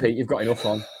 Not you, Pete. You've got enough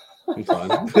on. I'm fine.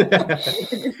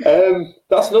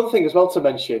 That's another thing as well to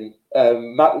mention.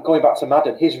 Going back to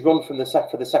Madden, his run for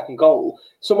the second goal.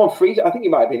 Someone I think it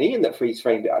might have been Ian that freeze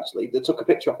framed it. Actually, that took a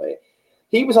picture of it.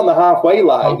 He was on the halfway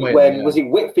line was he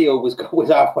Whitfield was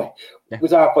halfway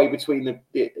was halfway between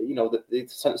the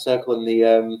centre circle and the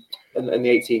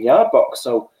 18-yard box.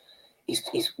 So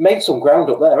he's made some ground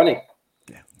up there, hasn't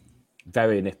he? Yeah,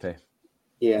 very nippy.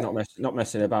 Yeah, not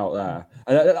messing about there.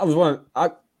 And that was one.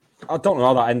 I don't know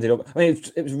how that ended up. I mean,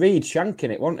 it was Reed shanking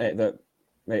it, wasn't it, that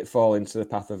made it fall into the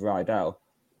path of Rydell.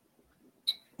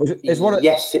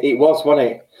 Yes, it was, wasn't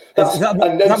it?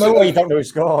 That moment where you don't know who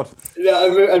scored. Yeah,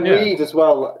 and Reed as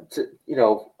well.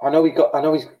 I know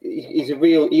he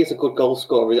is a good goal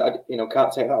scorer.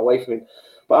 Can't take that away from him.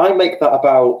 But I make that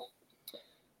about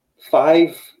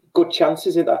 5 good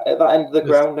chances at that end of the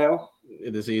ground now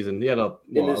in the season. Yeah,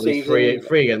 at least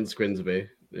three against Grimsby.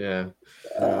 Yeah,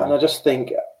 and I just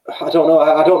think I don't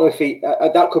know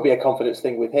if that could be a confidence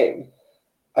thing with him.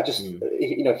 I just,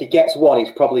 if he gets one,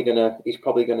 he's probably gonna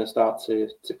start to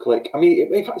click. I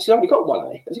mean, in fact, he's already got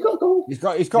one. Has he got a goal? He's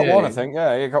got one, I think.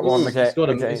 Yeah, he got one. He scored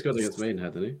against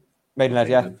Maidenhead, didn't he? Maidenhead,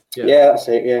 yeah. Yeah, that's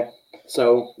it. Yeah.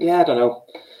 So I don't know.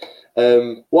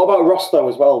 What about Ross though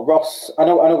as well? Ross, I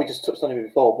know we just touched on him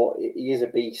before, but he is a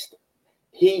beast.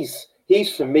 He's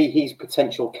for me, he's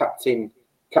potential captain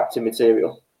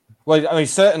material. Well, I mean,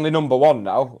 certainly number one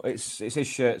now. It's his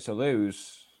shirt to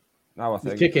lose. Now I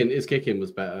think his kicking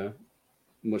was better,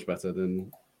 much better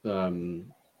than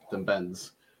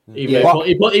Ben's. Even though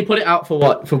he put it out for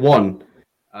one,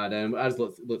 and I just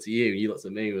looked at you, and you looked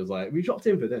at me, and was like, "We dropped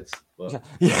him for this." But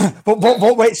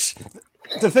which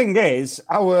the thing is,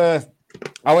 our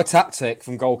tactic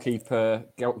from goalkeeper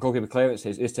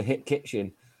clearances is to hit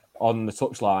Kitchen on the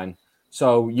touchline.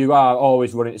 So you are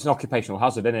always running. It's an occupational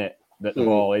hazard, isn't it? That the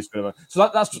ball is going to. So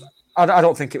that's. I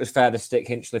don't think it was fair to stick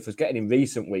Hinchliffe was getting in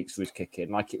recent weeks for his kicking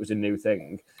like it was a new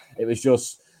thing. It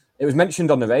was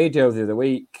mentioned on the radio the other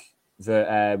week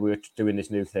that we were doing this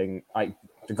new thing. Like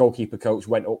the goalkeeper coach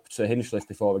went up to Hinchliffe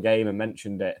before the game and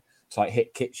mentioned it to like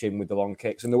hit Kitchen with the long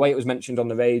kicks. And the way it was mentioned on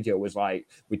the radio was like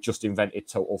we just invented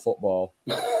total football.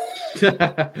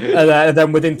 And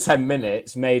then within 10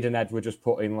 minutes, Maidenhead were just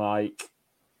putting like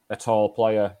a tall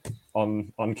player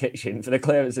on Kitchen for the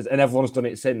clearances, and everyone's done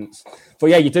it since. But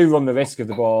yeah, you do run the risk of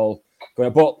the ball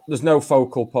going, but there's no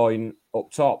focal point up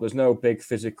top. There's no big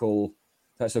physical.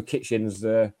 So Kitchen's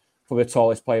probably the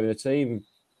tallest player in the team.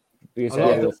 I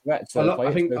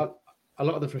think a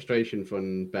lot of the frustration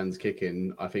from Ben's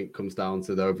kicking, I think, comes down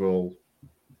to the overall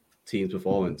team's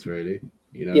performance. Really,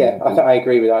 Yeah, I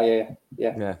agree with that.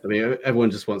 Yeah. I mean,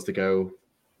 everyone just wants to go.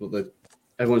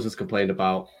 Everyone's just complained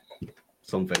about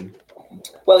something.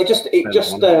 Well, it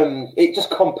just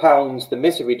compounds the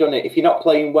misery, doesn't it? If you're not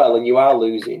playing well and you are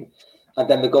losing, and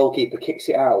then the goalkeeper kicks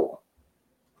it out,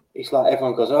 it's like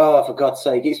everyone goes, "Oh, for God's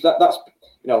sake!" That's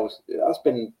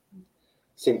been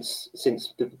since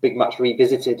the big match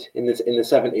revisited in the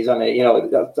 70s, hasn't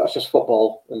it? That's just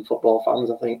football and football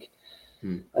fans, I think.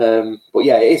 But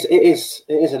yeah, it is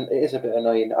a bit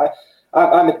annoying.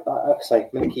 I'm in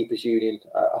the keepers union.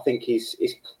 I think he's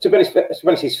to be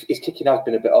honest, his kicking has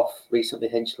been a bit off recently,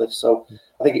 Hinchliffe. So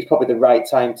I think it's probably the right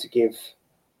time to give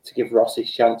Ross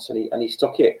his chance, and he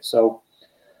stuck it. So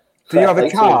do you have a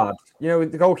card?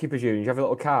 With the goalkeepers union, you have a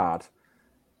little card.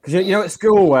 Because at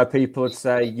school where people would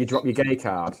say you drop your gay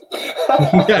card,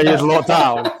 you just look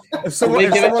down. We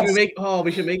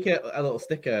should make it a little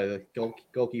sticker,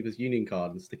 goalkeepers union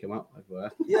card, and stick them out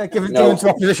everywhere. Yeah, give it to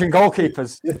opposition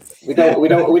goalkeepers. We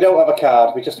don't have a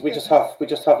card. We just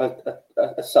have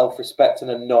a self-respect and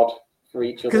a nod for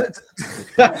each other.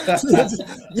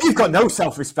 You've got no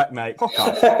self-respect, mate. Fuck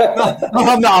off. No,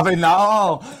 I'm not having that at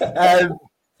all.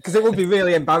 Because it would be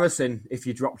really embarrassing if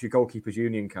you dropped your goalkeepers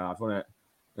union card, wouldn't it?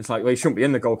 It's like, well, you shouldn't be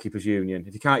in the goalkeepers union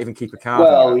if you can't even keep a card.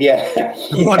 Well, yeah.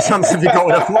 What chance have you got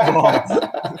with a football?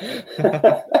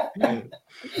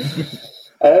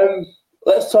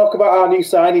 Let's talk about our new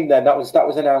signing then. That was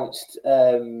announced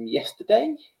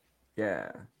yesterday.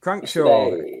 Yeah,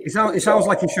 Crankshaw. It sounds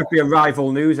like he should be a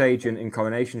rival newsagent in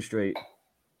Coronation Street.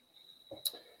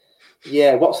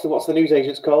 Yeah, what's the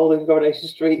newsagent's called in Coronation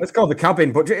Street? It's called the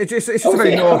Cabin, but it's just a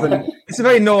very northern. It's a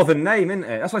very northern name, isn't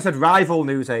it? That's why I said rival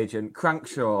newsagent,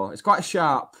 Crankshaw. It's quite a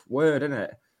sharp word, isn't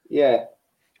it? Yeah,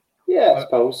 I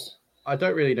suppose. I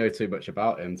don't really know too much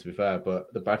about him, to be fair,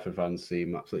 but the Bradford fans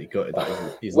seem absolutely gutted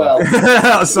that he's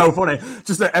That's so funny.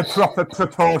 Just a proper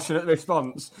proportionate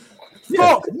response.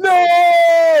 Fuck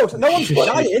no! No one's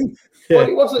dying. Well,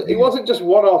 it wasn't just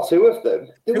one or two of them.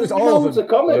 There was loads of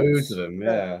comments. Loads of them,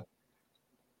 yeah.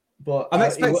 But I'm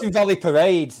expecting Valley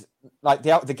Parade, like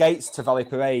the gates to Valley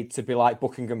Parade, to be like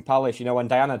Buckingham Palace. When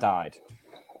Diana died,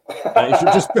 and it's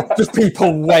just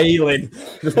people wailing,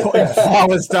 just putting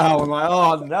flowers down. Like,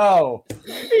 oh no,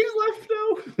 he's left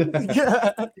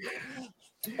now.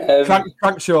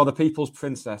 Crankshaw, the people's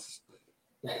princess.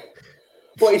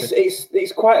 Well,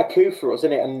 it's quite a coup for us,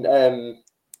 isn't it? And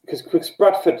because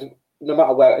Bradford, no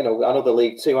matter where, I know the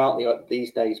League Two, aren't they,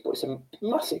 these days? But it's a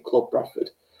massive club, Bradford.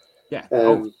 Yeah.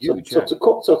 So to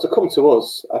come to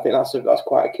us, I think that's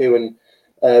quite a coup. And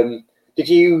did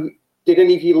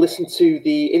any of you listen to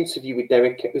the interview with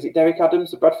Derek? Was it Derek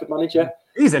Adams, the Bradford manager?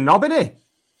 He's a knob, isn't he?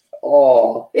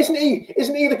 Oh, isn't he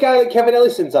the guy that Kevin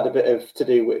Ellison's had a bit of to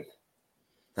do with?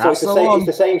 That's so it's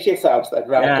the same shit house then,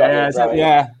 right?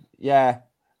 Yeah.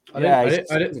 I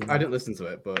didn't listen to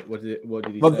it, but what did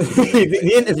he say?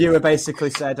 The interviewer basically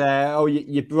said,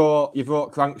 you brought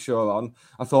Crankshaw on.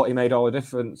 I thought he made all the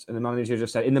difference. And the manager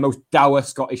just said, in the most dour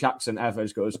Scottish accent ever,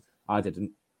 just goes, I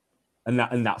didn't.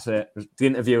 And that's it. The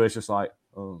interviewer's just like,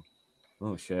 oh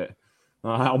shit.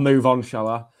 I'll move on, shall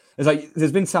I? It's like,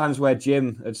 there's been times where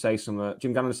Jim Gannon would say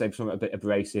something a bit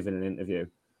abrasive in an interview.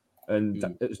 And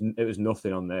it was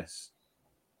nothing on this.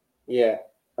 Yeah.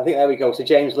 I think there we go. So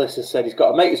James Lister said he's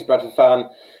got a mate who's a Bradford fan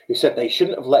who said they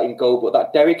shouldn't have let him go, but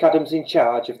that Derek Adams in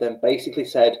charge of them basically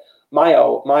said, my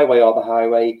way or the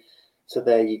highway. So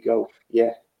there you go.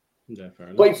 Yeah. Yeah, fair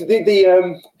enough. But it's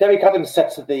the Derek Adams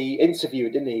said to the interview,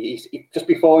 didn't he? He just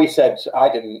before he said, "I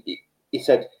didn't." He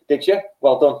said, "Did you?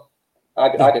 Well done."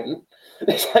 I didn't.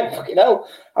 It's like fucking hell.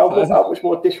 How much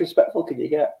more disrespectful can you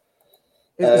get?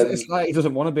 It's like he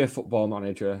doesn't want to be a football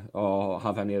manager or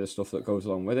have any of the stuff that goes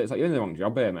along with it. It's like you're in the wrong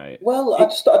job here, mate. Well, I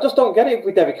just don't get it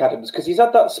with Derek Adams because he's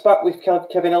had that spat with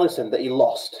Kevin Ellison that he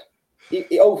lost.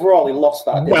 Overall, he lost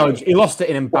that. Well, he lost it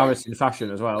in embarrassing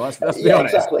fashion as well. Let's be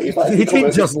honest. Exactly. He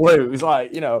didn't just lose,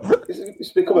 like, you know.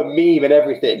 It's become a meme and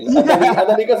everything, and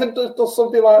then he goes and does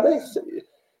something like this.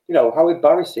 You know, how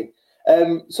embarrassing.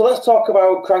 So let's talk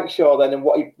about Crankshaw then and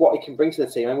what he can bring to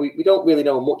the team. And we don't really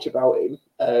know much about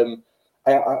him.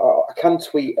 I can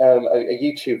tweet a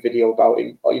YouTube video about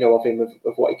him, of him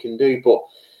of what he can do. But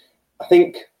I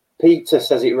think Peter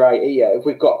says it right here. If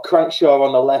we've got Crankshaw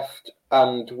on the left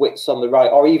and Witts on the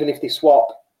right, or even if they swap,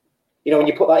 when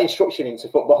you put that instruction into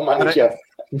Football Manager.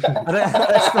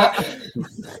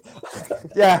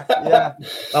 Yeah. That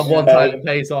one time it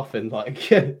pays off in like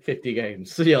 50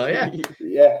 games. So you're like,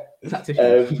 yeah. That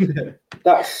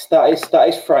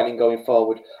is frightening going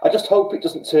forward. I just hope it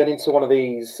doesn't turn into one of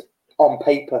these on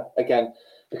paper again,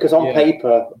 because on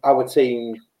paper our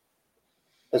team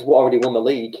has already won the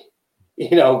league,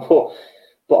 but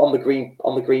on the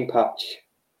green patch.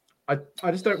 I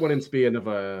just don't want him to be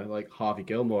another like Harvey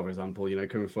Gilmore, for example,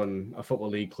 coming from a football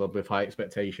league club with high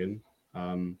expectation,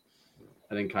 and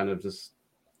then kind of just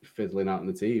fizzling out in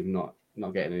the team, not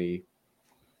getting any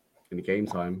game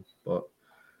time. But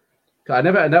I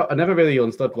never really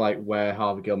understood like where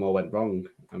Harvey Gilmore went wrong.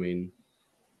 I mean,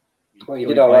 well, you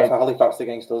did all right for Halifax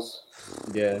against us.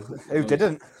 Yeah, who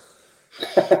didn't?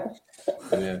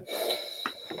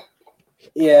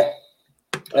 Yeah.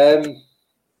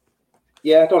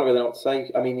 Yeah, I don't really know what to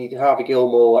say. I mean, Harvey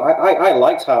Gilmore. I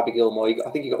liked Harvey Gilmore. I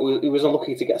think he was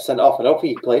unlucky to get sent off. I don't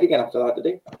think he played again after that, did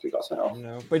he? After he got sent off.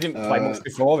 No, but he didn't play much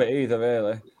before it either,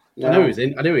 really. No.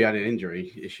 I knew he had an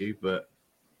injury issue, but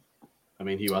I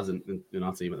mean, he wasn't in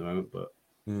our team at the moment. But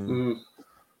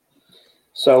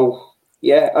so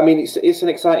yeah, I mean, it's an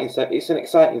exciting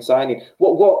signing.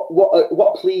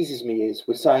 What pleases me is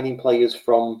we're signing players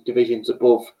from divisions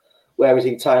above, whereas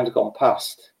in times gone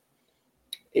past,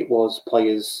 it was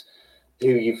players who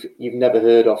you've never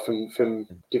heard of from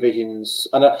divisions,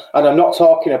 and I'm not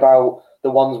talking about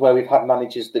the ones where we've had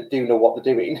managers that do know what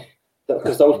they're doing,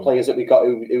 because those players that we got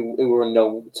who were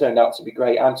unknown turned out to be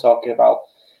great. I'm talking about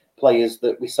players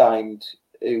that we signed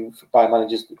by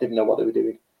managers that didn't know what they were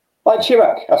doing, like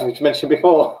Cirak, as we mentioned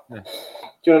before. Yeah. Do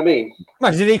you know what I mean?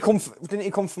 Man, didn't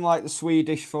he come from like the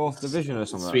Swedish 4th division or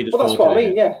something? Well, that's what I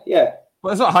mean. Yeah.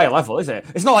 Well, it's not high level, is it?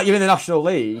 It's not like you're in the National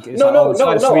League. It's no. I'm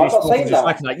not saying that.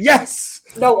 Like, yes.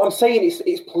 No, I'm saying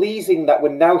it's pleasing that we're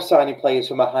now signing players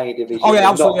from a higher division. Oh yeah,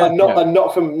 absolutely. And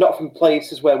not from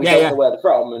places where we don't know where they're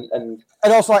from. And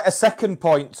also, like a second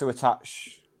point to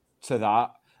attach to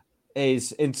that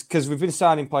is because we've been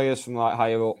signing players from like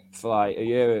higher up for like a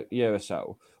year or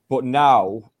so, but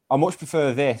now I much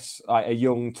prefer this, like a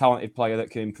young, talented player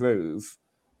that can improve.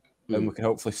 And we can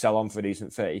hopefully sell on for a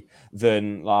decent fee,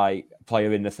 than like a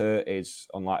player in the 30s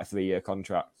on like a 3-year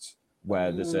contract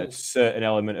where there's a certain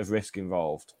element of risk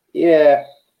involved. Yeah,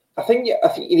 I think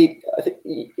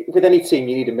with any team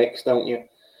you need a mix, don't you?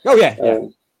 Oh yeah.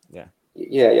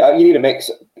 You need a mix.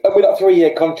 And with that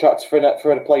 3-year contract for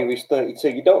a player who's 32,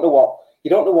 you don't know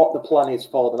what the plan is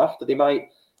for them after. They might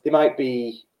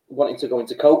be wanting to go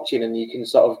into coaching, and you can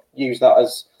sort of use that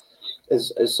as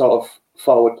sort of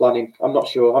forward planning. I'm not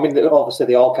sure. I mean, obviously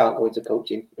they all can't go into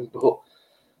coaching, but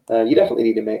you definitely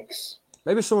need a mix.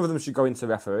 Maybe some of them should go into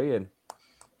refereeing.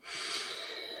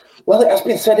 Well, it has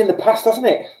been said in the past, hasn't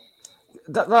it?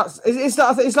 Is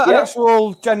that an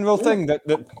actual general thing that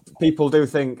people do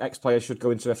think ex-players should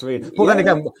go into refereeing? But then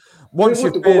again, once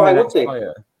you've been an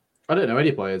ex-player, I don't know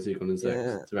any players who've gone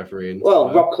into refereeing.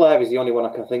 Well, Rob Clare is the only one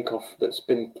I can think of that's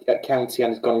been at county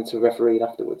and has gone into refereeing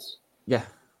afterwards. Yeah.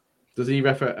 Does he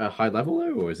refer at a high level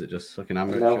though, or is it just like an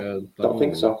amateur? No, don't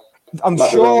think so. I'm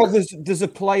sure there's a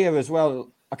player as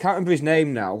well. I can't remember his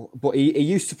name now, but he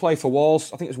used to play for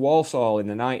Walsall. I think it was Walsall in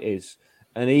the 90s,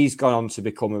 and he's gone on to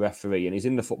become a referee, and he's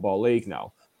in the Football League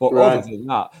now. But other than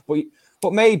that,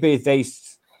 but maybe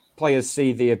these players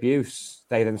see the abuse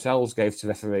they themselves gave to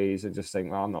referees and just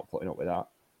think, well, I'm not putting up with that.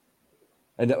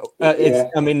 And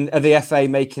I mean, are the FA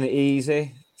making it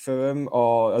easy for them,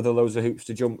 or are there loads of hoops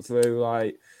to jump through?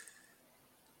 Like,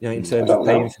 in terms of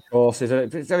paying for courses,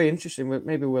 it's very interesting.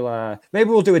 Maybe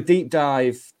we'll do a deep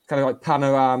dive, kind of like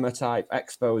panorama type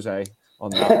expose on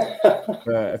that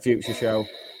for a future show.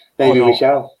 Maybe we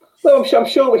shall. Well, I'm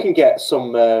sure we can get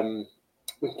some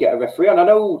we can get a referee on.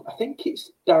 I think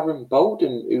it's Darren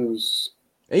Bowden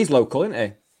he's local, isn't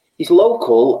he? He's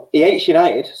local. He hates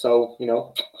United, so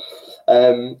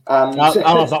and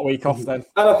I'll have that week off then.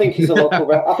 And I think he's a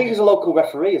local. I think he's a local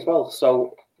referee as well.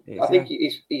 So I think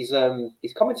he's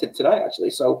commented tonight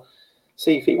actually. So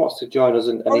see if he wants to join us.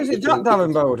 And is it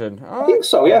Darren Bowden? I think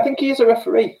so. Yeah, I think he is a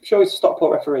referee. I'm sure he's a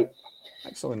Stockport referee.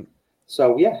 Excellent.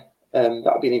 So yeah, that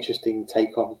would be an interesting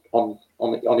take on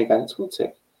events, wouldn't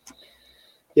it?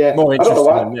 Yeah, more interesting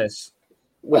than this.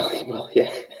 Well,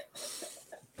 yeah.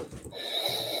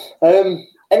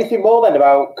 Anything more then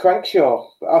about Crankshaw?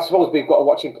 I suppose we've got to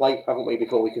watch him play, haven't we,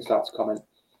 before we can start to comment?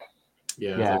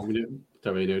 Yeah. We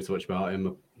don't really know too much about him.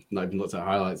 I've not even looked at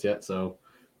highlights yet, so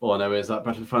all I know is that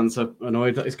Bradford fans are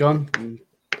annoyed that he's gone.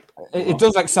 It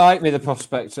does excite me, the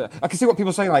prospect. I can see what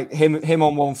people say, like him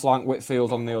on one flank,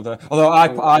 Whitfield on the other. Although I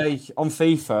on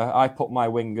FIFA, I put my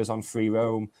wingers on free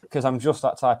roam because I'm just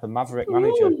that type of maverick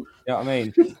manager. You know what I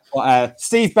mean? But,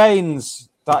 Steve Baines,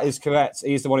 that is correct.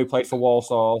 He's the one who played for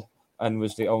Walsall and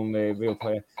was the only real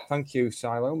player. Thank you, Si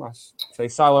Lomas. See,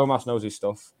 Si Lomas knows his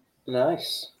stuff.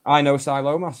 Nice. I know Si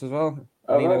Lomas as well.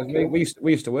 Oh, he knows okay. me.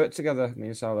 We used to work together, me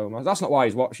and Si Lomas. That's not why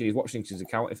he's watching. He's watching because he's a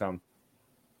county fan.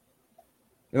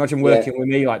 Imagine working with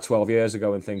me like 12 years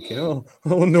ago and thinking, oh,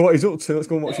 I wonder what he's up to. Let's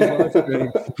go and watch his live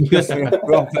stream.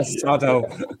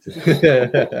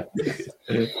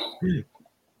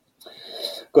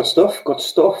 Good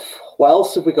stuff. What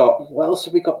else have we got?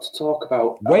 To talk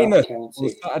about? Weymouth on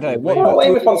Saturday.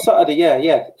 Weymouth on Saturday,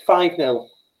 yeah. 5-0.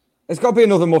 It's got to be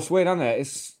another must win, hasn't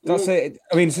it? That's it.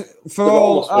 I mean, for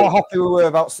all how happy we were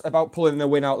about pulling the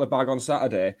win out of the bag on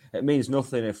Saturday, it means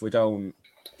nothing if we don't.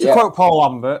 To quote Paul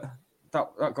Lambert,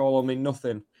 that goal will mean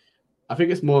nothing. I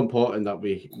think it's more important that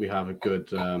we have a good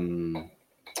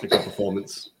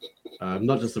performance,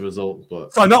 not just the result.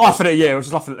 But so I'm not laughing at you. I was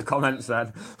just laughing at the comments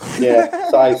then. Yeah,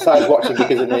 Si's watching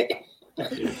because of Nick.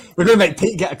 We're going to make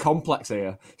Pete get a complex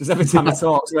here. Just every time he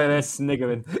talks, we're there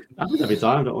sniggering. Happens every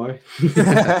time, don't worry.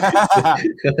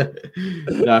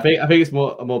 No, I think it's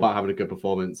more about having a good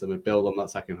performance and we build on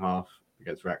that second half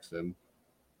against Wrexham.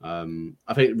 I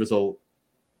think the result.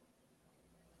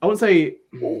 I wouldn't say.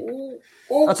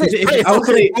 I'd say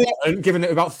it's given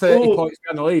it about 30 points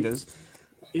behind the leaders.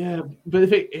 Yeah, but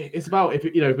it's about if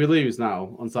we lose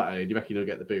now on Saturday, do you reckon you'll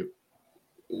get the boot?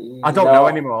 I don't know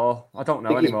anymore.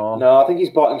 No, I think he's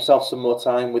bought himself some more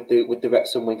time with the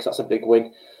Wrexham win because that's a big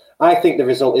win. I think the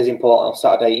result is important on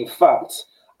Saturday. In fact,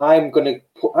 I'm going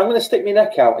to stick my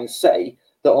neck out and say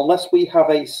that unless we have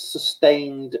a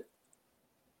sustained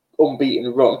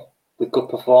unbeaten run with good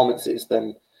performances,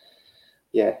 then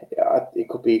yeah, it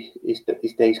could be his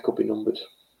days could be numbered.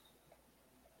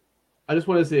 I just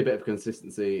want to see a bit of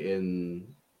consistency in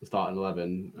the starting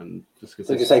 11 and just.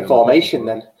 So you can say formation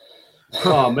then.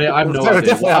 Oh mate, I have no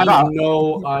idea. I have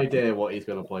no idea what he's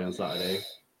going to play on Saturday.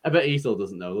 I bet he still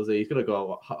doesn't know, does he? He's going to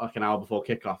go like an hour before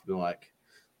kickoff and be like,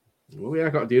 "Well, yeah, I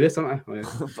got to do this, haven't I?"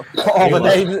 Put all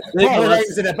the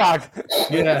names in a bag.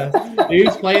 Yeah,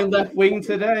 who's playing left wing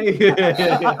today? The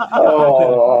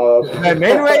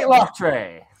mid-rate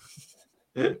lottery.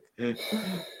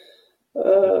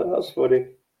 That's funny.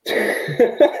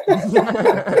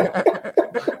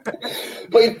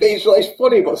 But it's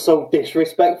funny, but so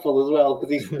disrespectful as well because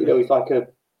he's like a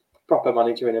proper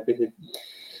manager and everything.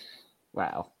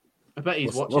 Wow. I bet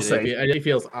he's watching it and he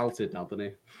feels outed now,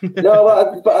 doesn't he?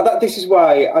 No, but this is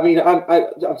why. I mean,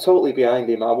 I'm totally behind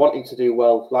him. I want him to do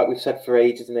well, like we've said for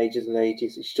ages and ages and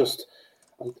ages. It's just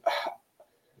I'm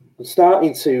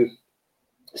starting to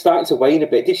wane a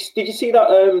bit. Did you see that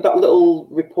that little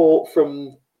report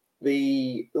from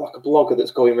a blogger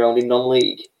that's going around in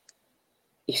non-league?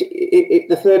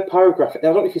 The third paragraph. I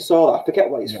don't know if you saw that. I forget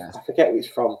what it's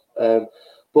from.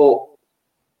 But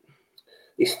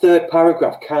his third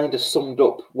paragraph kind of summed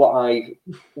up what I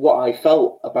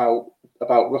felt about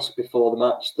Russ before the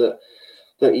match. That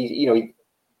he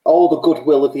all the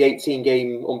goodwill of the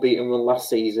 18-game unbeaten run last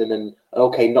season and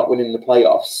not winning the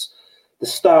playoffs. The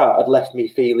start had left me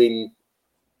feeling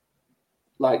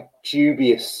like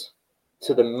dubious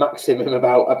to the maximum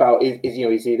about is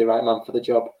he the right man for the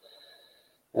job.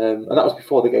 And that was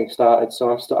before the game started, so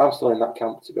I'm still in that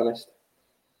camp, to be honest.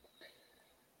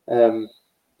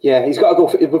 Yeah, we've got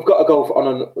to go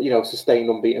on a sustained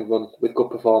unbeaten run with good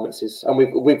performances, and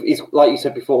he's like you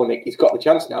said before, Nick. He's got the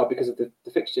chance now because of the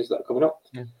fixtures that are coming up.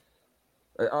 Yeah.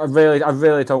 I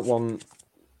really don't want.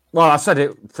 Well, I said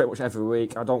it pretty much every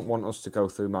week. I don't want us to go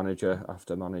through manager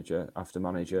after manager after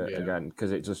manager again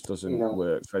because it just doesn't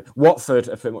work. Watford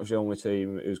are pretty much the only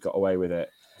team who's got away with it.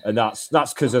 And that's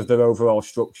because of their overall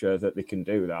structure that they can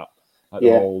do that. like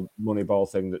the whole Moneyball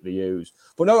thing that they use.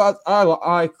 But no, I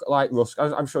like Rusk.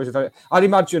 I'm sure he's I'd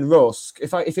imagine Rusk,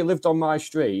 if he lived on my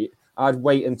street, I'd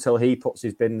wait until he puts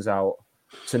his bins out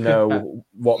to know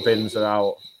what bins are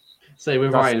out. Say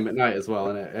we're Ryan McKnight as well,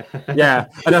 isn't it? Yeah,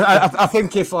 and I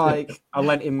think if like I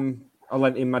lent him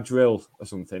my drill or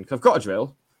something, because I've got a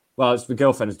drill. Well, it's my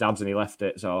girlfriend's dad's and he left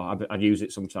it, so I use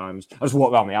it sometimes. I just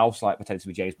walk around the house like pretending to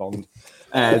be James Bond.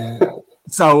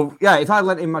 So, yeah, if I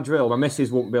lent him my drill, my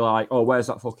missus wouldn't be like, oh, where's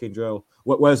that fucking drill?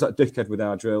 Where's that dickhead with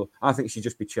our drill? I think she'd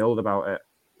just be chilled about it.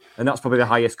 And that's probably the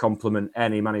highest compliment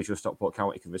any manager of Stockport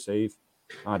County can receive,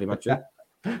 I'd imagine.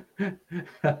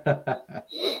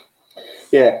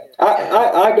 Yeah,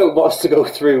 I don't want us to go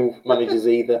through managers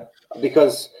either,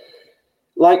 because,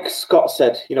 like Scott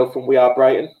said, from We Are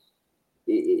Brighton,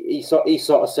 he sort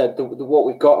of said what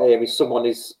we've got here is someone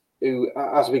who,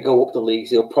 as we go up the leagues,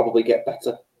 he'll probably get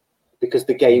better because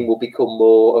the game will become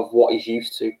more of what he's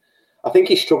used to. I think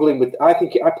he's struggling with. I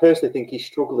personally think he's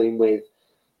struggling with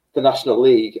the National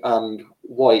League and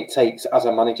what it takes as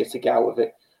a manager to get out of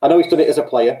it. I know he's done it as a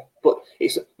player, but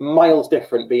it's miles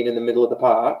different being in the middle of the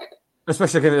park.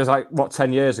 Especially given it was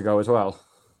 10 years ago as well.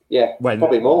 Yeah,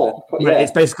 probably more. Yeah.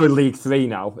 It's basically League 3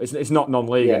 now. It's not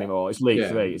non-league anymore. It's League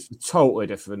 3. It's a totally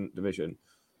different division.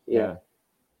 Yeah.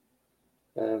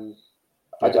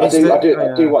 I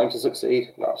do want him to succeed.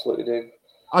 I absolutely do.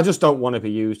 I just don't want to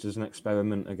be used as an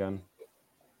experiment again.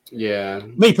 Yeah.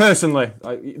 Me personally,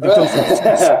 they've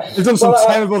done some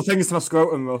terrible things to my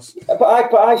scrotum, Russ.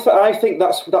 But I think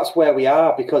that's where we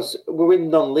are, because we're in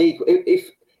non-league.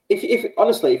 If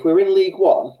honestly, if we're in League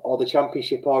One or the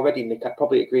Championship already, Nick, I'd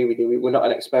probably agree with you. We're not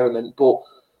an experiment, but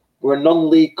we're a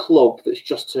non-league club that's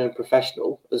just turned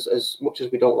professional. As much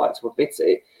as we don't like to admit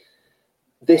it,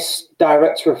 this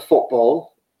director of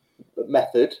football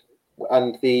method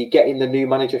and the getting the new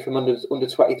manager from under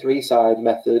 23 side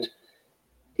method,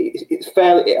 it's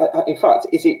fairly. In fact,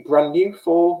 is it brand new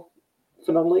for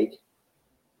non-league?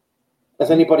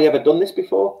 Has anybody ever done this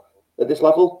before at this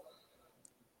level?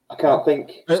 I can't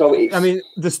think. So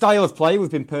the style of play we've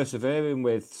been persevering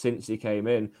with since he came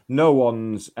in, no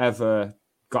one's ever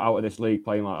got out of this league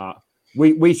playing like that.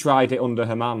 We tried it under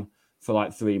Herman for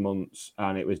like 3 months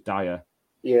and it was dire.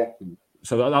 Yeah.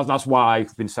 So that's why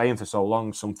I've been saying for so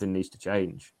long something needs to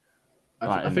change.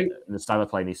 I think the style of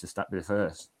play needs to be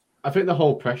first. I think the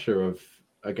whole pressure of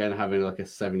again having like a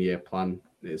 7-year plan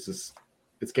it's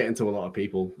getting to a lot of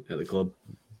people at the club,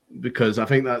 because I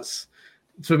think that's.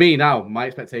 For me now, my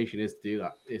expectation is to do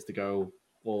that, is to go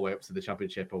all the way up to the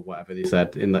Championship or whatever they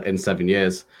said in 7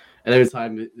 years. And every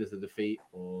time there's a defeat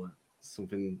or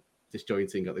something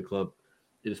disjointing at the club,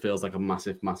 it just feels like a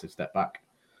massive, massive step back.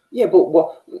 Yeah, but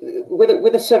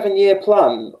with a 7-year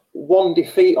plan, one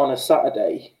defeat on a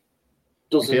Saturday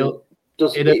it does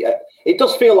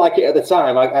feel like it at the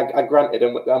time. I granted,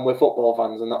 and we're football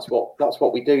fans, and that's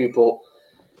what we do, but.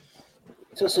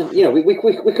 It doesn't,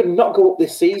 we could not go up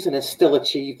this season and still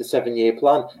achieve the 7-year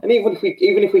plan. And even if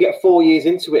we get 4 years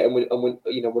into it and we're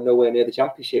nowhere near the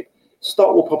Championship,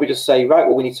 Stock will probably just say, right,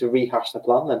 well, we need to rehash the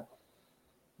plan then.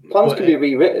 Plans can be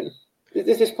rewritten.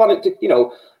 This plan,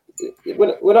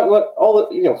 we're not all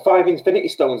the 5 Infinity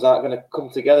Stones aren't going to come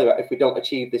together if we don't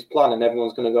achieve this plan, and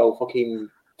everyone's going to go fucking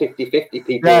 50-50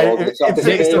 people.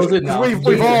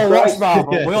 We've all watched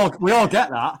Marvel. We all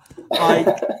get that. Like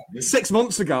 6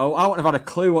 months ago, I wouldn't have had a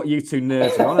clue what you two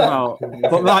nerds are on about.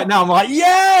 But right now, I'm like,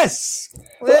 yes.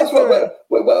 That's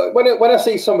when I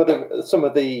see some of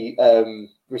the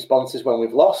responses when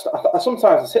we've lost, I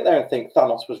sometimes sit there and think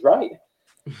Thanos was right.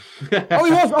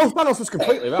 Thanos was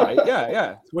completely right.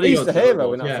 Yeah. Well, he's the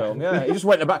hero in that film. Yeah, he just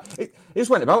went about it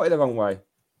the wrong way.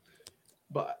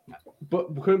 But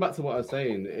coming back to what I was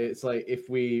saying, it's like if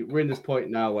we're in this point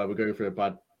now where we're going through a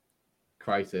bad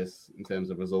crisis in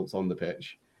terms of results on the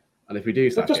pitch, and if we do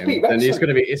sack him, then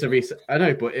it's a reset. I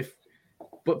know,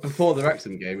 but before the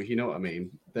Wrexham game, if you know what I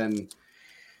mean, then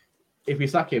if we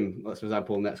sack him, let's for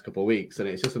example, the next couple of weeks, and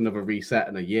it's just another reset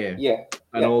in a year. Yeah.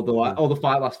 And all the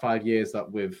last 5 years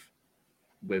that we've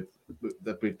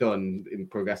done in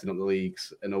progressing up the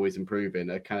leagues and always improving,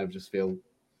 I kind of just feel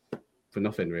for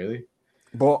nothing really.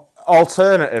 But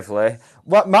alternatively,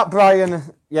 Matt Bryan,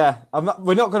 we're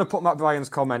not going to put Matt Bryan's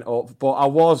comment up, but I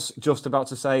was just about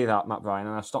to say that, Matt Bryan,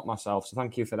 and I stopped myself, so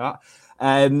thank you for that.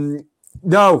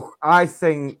 No, I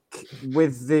think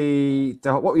with the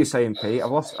what were you saying, Pete? I've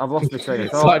lost my train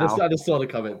of thought. I just saw the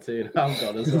comment too. I'm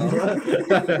gone as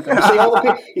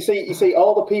well. you see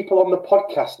all the people on the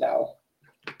podcast now.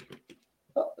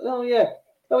 Oh yeah.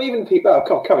 No, even people. Oh,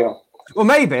 come on, carry on. Well,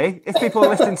 maybe if people are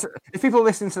listening to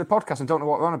the podcast and don't know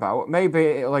what we're on about, maybe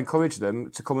it'll encourage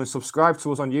them to come and subscribe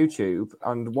to us on YouTube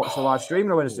and watch the live stream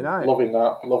on Wednesday night. Loving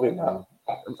that.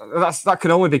 That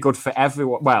can only be good for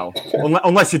everyone. Well,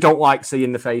 unless you don't like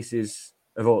seeing the faces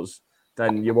of us,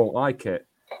 then you won't like it.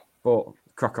 But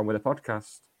crack on with the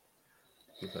podcast.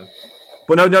 Okay.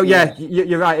 But no, yeah,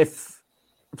 you're right. If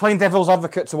playing devil's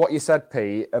advocate to what you said,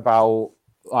 Pete, about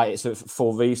like it's a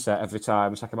full reset every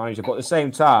time, it's like a manager. But at the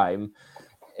same time,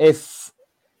 if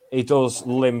he does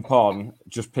limp on,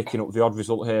 just picking up the odd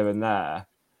result here and there,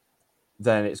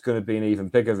 then it's going to be an even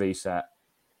bigger reset.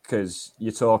 Because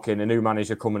you're talking a new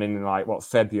manager coming in like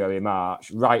February,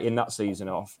 March, writing that season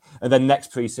off, and then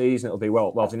next pre-season it'll be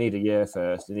well, they need a year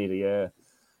first. They need a year,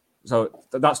 so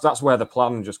that's where the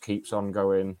plan just keeps on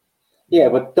going. Yeah,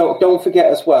 but don't forget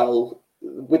as well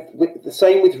with the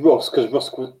same with Russ, because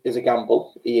Russ is a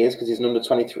gamble. He is, because he's an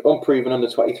unproven under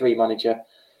 23 manager.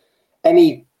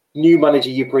 Any new manager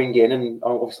you bring in, and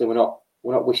obviously we're not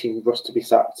wishing Russ to be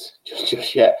sacked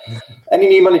just yet. Any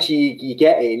new manager you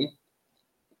get in,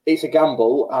 it's a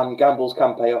gamble, and gambles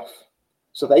can pay off.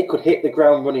 So they could hit the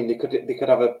ground running. They could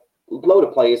have a load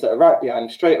of players that are right behind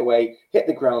them straight away, hit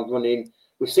the ground running.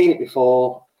 We've seen it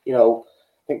before. I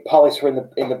think Palace were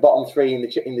in the bottom three in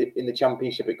the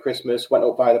Championship at Christmas, went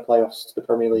up via the playoffs to the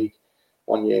Premier League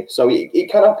one year. So it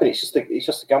can happen. It's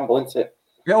just a gamble, isn't it?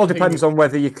 It all depends on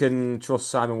whether you can trust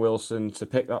Simon Wilson to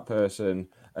pick that person.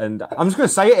 And I'm just going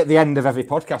to say it at the end of every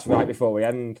podcast right before we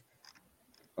end.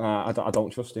 I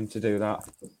don't trust him to do that.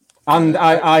 And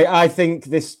I think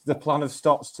the plan of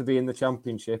Stotts to be in the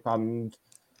Championship and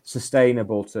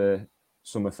sustainable to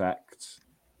some effect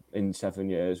in 7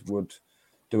 years would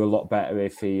do a lot better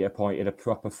if he appointed a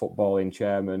proper footballing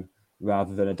chairman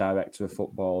rather than a director of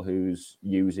football who's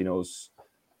using us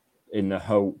in the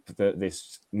hope that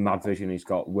this mad vision he's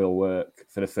got will work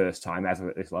for the first time ever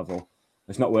at this level.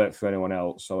 It's not worked for anyone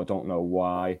else, so I don't know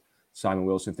why Simon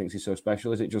Wilson thinks he's so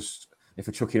special. Is it just if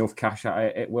we chuck enough cash at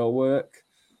it, it will work?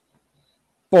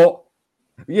 But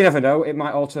you never know; it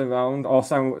might all turn around. Or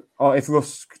if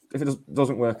it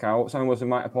doesn't work out, Simon Wilson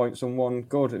might appoint someone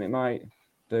good, and it might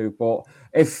do. But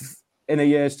if in a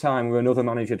year's time we're another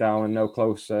manager down and no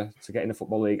closer to getting the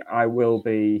Football League, I will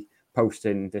be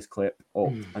posting this clip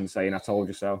up and saying "I told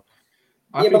you so."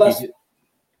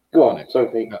 Go on, sorry,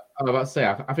 Pete. I was about to say,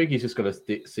 I think he's just going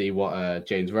to see what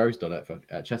James Rowe's done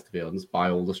at Chesterfield and just buy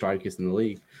all the strikers in the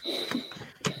league.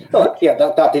 Well, yeah,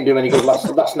 that didn't do any good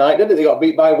last night, did it? They got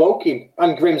beat by Woking,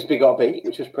 and Grimsby got beat,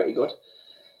 which was pretty good.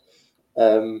 I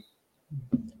don't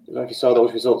know if you saw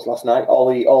those results last night. All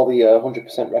the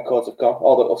 100% records have gone.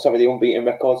 The unbeaten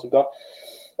records have gone.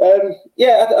 I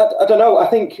don't know. I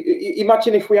think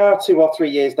imagine if we are 2 or 3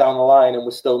 years down the line and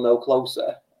we're still no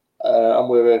closer, and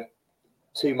we're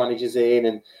 2 managers in,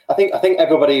 and I think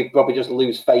everybody would probably just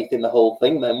lose faith in the whole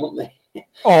thing then, wouldn't they?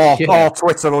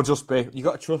 Twitter will just be, you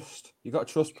got to trust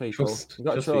people. You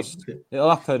got to trust. It'll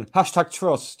happen.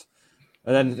 #trust.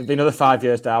 And then it'll be another 5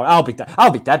 years down. I'll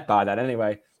be dead by then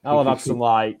anyway. I'll have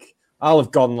had I'll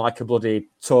have gone like a bloody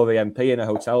Tory MP in a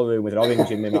hotel room with an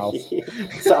orange in my mouth.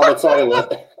 Sat on the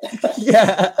toilet.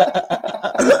 Yeah.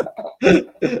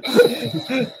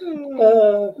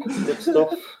 Good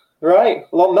stuff. Right.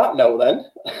 Well, on that note, then.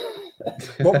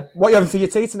 What are you having for your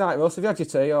tea tonight, Russ? Have you had your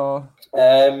tea or?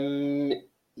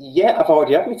 Yeah, I've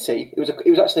already had my tea. It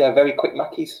was actually a very quick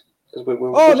Mackey's because we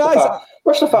nice.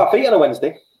 Brushed off our feet on a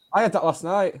Wednesday. I had that last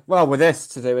night. Well, with this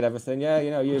to do with everything, yeah.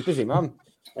 You're a busy man.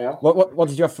 Yeah. What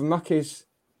did you have from Mackey's?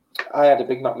 I had a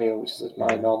Big Mac meal, which is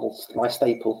my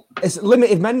staple. It's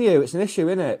limited menu. It's an issue,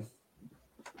 isn't it?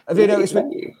 Have you noticed?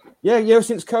 Menu? Yeah,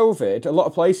 since COVID, a lot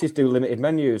of places do limited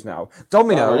menus now.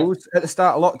 Domino's at the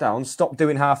start of lockdown stopped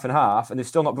doing half and half, and they've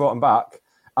still not brought them back.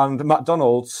 And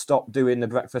McDonald's stopped doing the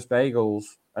breakfast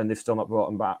bagels, and they've still not brought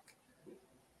them back.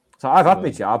 So I've had my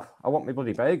jab. I want my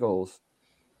bloody bagels.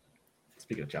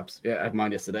 Speaking of jabs, yeah, I had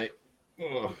mine yesterday.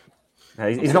 Yeah,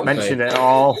 he's not mentioned it at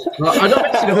all. I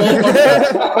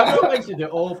don't mention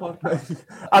it all podcast.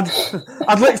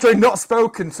 I'd literally not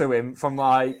spoken to him from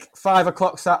like 5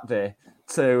 o'clock Saturday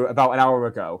to about an hour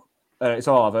ago. It's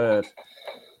all I've heard.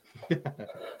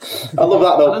 I love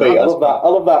that though, Pete. I love that.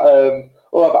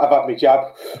 I've had my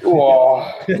jab.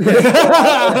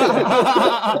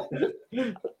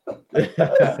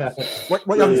 What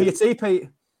you having for your tea, Pete?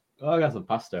 I got some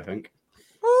pasta, I think.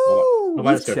 Oh,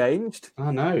 you've changed.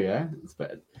 I know, yeah. It's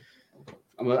better.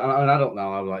 I'm an adult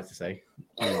now, I would like to say.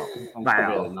 I'm not. I'm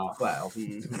really not. Well,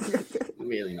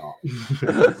 really not.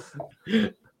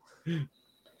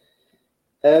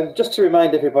 Just to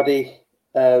remind everybody,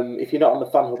 if you're not on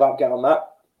the Fan Hub app, get on that.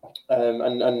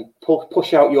 and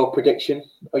push out your prediction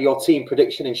or your team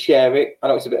prediction and share it. I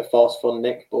know it's a bit of forced fun,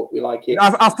 Nick, but we like it.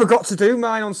 I forgot to do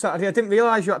mine on Saturday. I didn't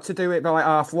realise you had to do it by like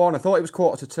 1:30. I thought it was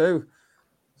 1:45,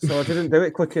 so I didn't do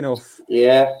it quick enough.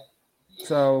 Yeah.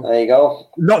 So there you go.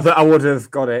 Not that I would have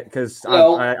got it because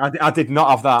no. I did not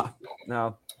have that.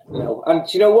 No. And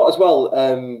do you know what as well?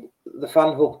 The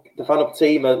fan hub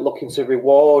team are looking to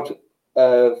reward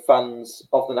fans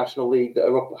of the National League that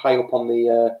are high up on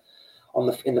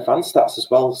in the fan stats as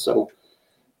well. So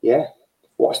yeah,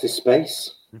 watch this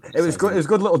space. It was good. It was a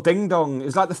good little ding dong. It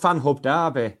was like the fan hub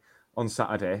derby on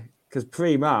Saturday because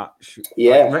pre-match,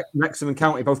 like Wrexham and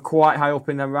County both quite high up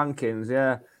in their rankings.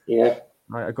 Yeah.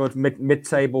 Like a good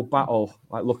mid-table battle,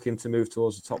 like looking to move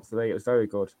towards the top 3. It was very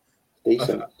good.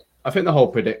 Decent. I think the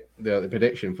whole the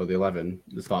prediction for the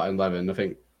starting 11, I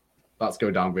think that's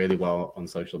going down really well on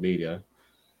social media.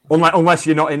 Unless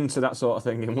you're not into that sort of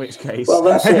thing, in which case, well,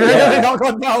 that's it. Yeah. Not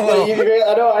gone down well.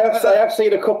 I know. I have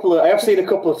seen a couple of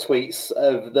tweets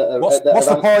of the. What's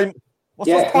the point?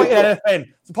 What's the point in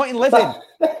anything? What's the point in living?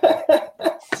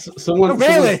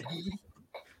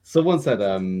 Someone said,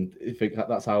 "I think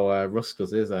that's how Rusk does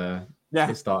his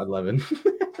start 11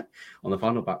 on the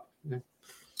final back."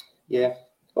 Yeah.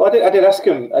 Well, I did ask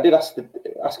him. I did ask him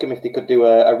if they could do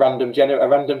a random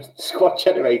squad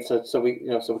generator, so we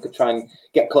could try and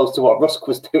get close to what Rusk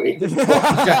was doing. They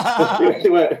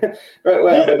weren't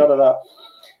having none of that.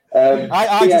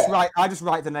 I just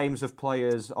write the names of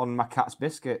players on my cat's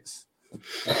biscuits,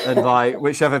 and like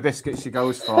whichever biscuit she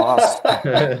goes for,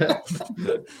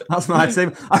 that's my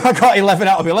team. I got 11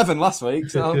 out of 11 last week,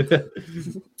 so.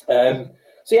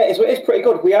 So yeah, it's pretty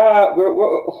good.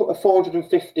 We're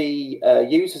 450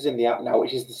 users in the app now,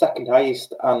 which is the second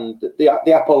highest, and the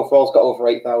app overall's got over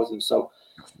 8,000. So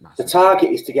the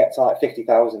target is to get to like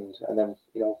 50,000, and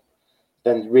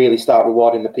then really start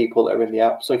rewarding the people that are in the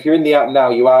app. So if you're in the app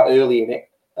now, you are early in it.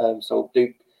 So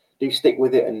do stick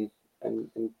with it, and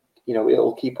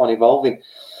it'll keep on evolving.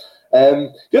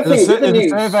 The other thing, the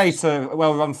survey to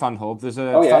we're on Fan Hub. There's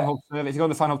a Fan Hub survey. If you go on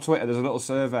the Fan Hub Twitter, there's a little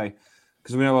survey.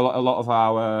 Because we know a lot of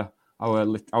our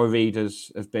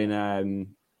readers have been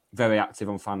very active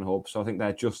on Fan Hub, so I think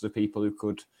they're just the people who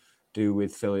could do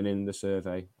with filling in the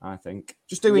survey. I think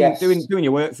just doing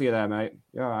your work for you there, mate.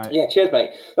 You're all right. Yeah, cheers,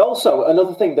 mate. Also,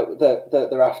 another thing that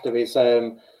they're after is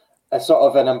a sort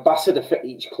of an ambassador for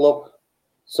each club.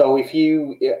 So if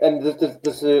you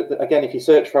if you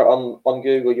search for it on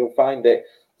Google, you'll find it.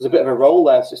 There's a bit of a role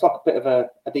there, so it's like a bit of a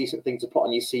decent thing to put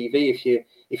on your CV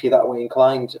if you're that way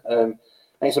inclined. And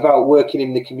it's about working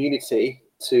in the community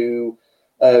to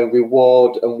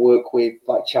reward and work with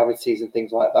like charities and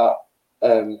things like that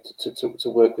to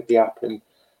work with the app and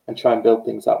try and build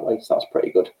things that way. So that's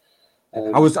pretty good.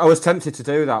 I was tempted to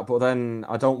do that, but then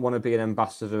I don't want to be an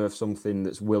ambassador of something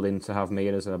that's willing to have me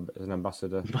in as an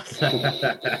ambassador.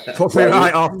 Put me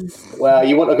right off. Well,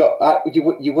 you wouldn't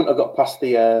have got past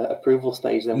the approval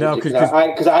stage then. No, because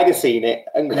I'd have seen it.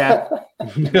 And... Yeah.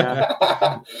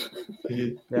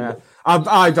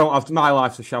 I don't have. My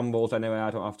life's a shambles anyway. I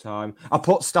don't have time. I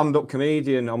put stand-up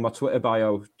comedian on my Twitter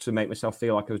bio to make myself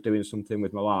feel like I was doing something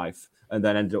with my life, and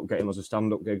then ended up getting loads of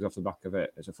stand-up gigs off the back of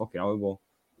it. It's a fucking horrible.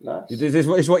 Nice. This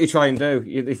is what you try and do.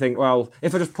 You think, well,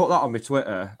 if I just put that on my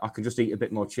Twitter, I can just eat a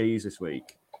bit more cheese this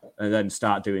week and then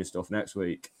start doing stuff next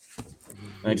week.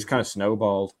 And it just kind of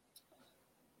snowballed.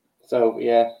 So,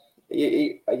 yeah,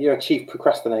 you're a chief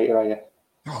procrastinator, are you?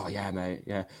 Oh, yeah, mate,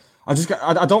 yeah. I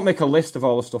don't make a list of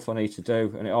all the stuff I need to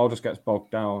do, and it all just gets bogged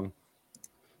down.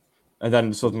 And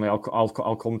then suddenly I'll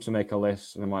come to make a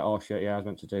list, and I'm like, oh, shit, yeah, I was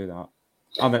meant to do that.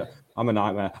 I'm a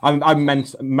nightmare. I'm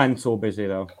mental busy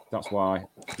though. That's why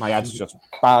my head's just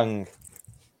bang.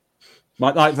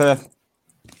 Like I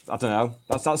don't know.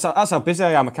 That's how busy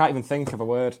I am. I can't even think of a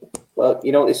word. Well,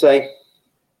 you know what they say.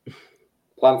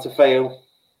 Plan to fail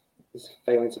is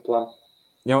failing to plan.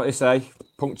 You know what they say.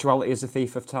 Punctuality is a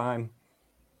thief of time.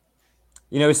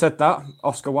 You know who said that?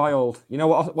 Oscar Wilde. You know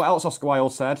what else Oscar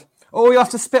Wilde said? Oh, you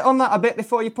have to spit on that a bit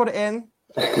before you put it in.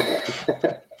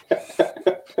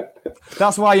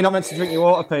 That's why you're not meant to drink your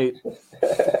water, Pete.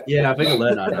 Yeah, I think I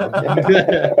learned that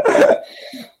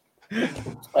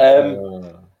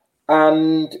now.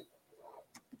 And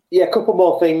yeah, a couple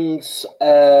more things.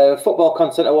 Football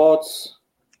Content Awards.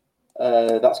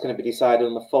 That's going to be decided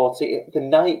on the 40th. The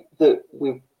night that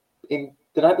we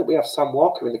have Sam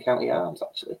Walker in the County Arms,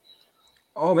 actually.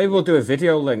 Oh, maybe we'll do a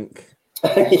video link.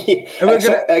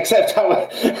 Accept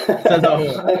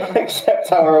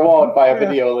our award by a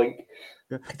video link.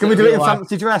 Can we do it in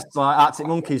fancy dress like Arctic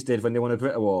Monkeys did when they won a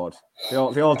Brit Award? They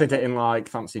all did it in like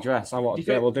fancy dress. We'll do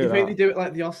that. Do you think they do it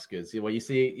like the Oscars, where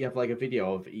you have like a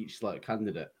video of each like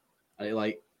candidate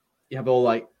and you have all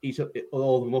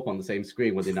all of them up on the same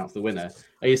screen when they announce the winner,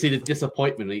 and you see the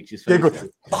disappointment in each's face.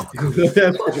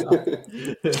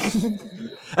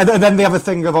 And then they have a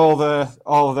thing of all the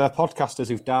podcasters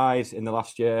who've died in the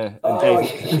last year,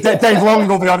 and Dave Long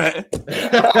will be on it.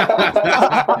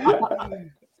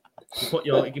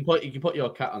 You can put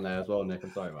your cat on there as well, Nick.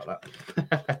 I'm sorry about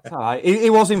that. It's all right. He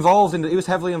was involved he was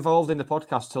heavily involved in the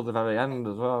podcast till the very end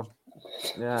as well.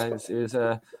 Yeah, he was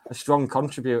a strong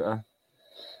contributor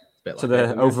to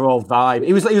the overall vibe.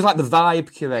 He was like the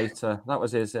vibe curator. That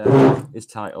was his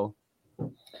title.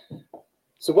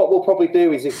 So what we'll probably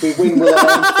do is, if we win, we'll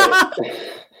announce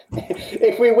it.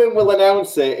 If we win, we'll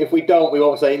announce it. If we don't, we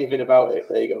won't say anything about it.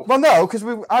 There you go. Well, no, because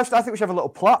I think we should have a little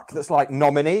plaque that's like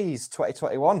nominees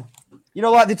 2021. You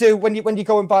know, like they do when you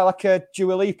go and buy like a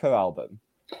Dua Lipa album.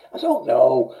 I don't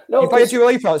know. No, you buy a Dua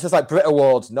Lipa, it's just like Brit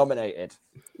Awards nominated.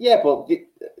 Yeah, but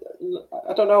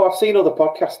I don't know. I've seen other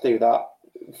podcasts do that.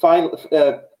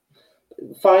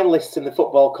 Finalists in the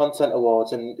Football Content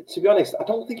Awards, and to be honest, I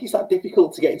don't think it's that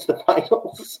difficult to get into the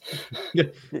finals. Yeah,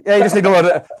 you just need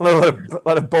a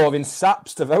lot of boring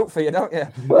saps to vote for you, don't you?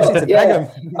 Well, yeah.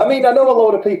 I mean, I know a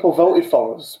lot of people voted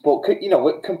for us, but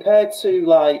compared to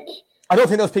like, I don't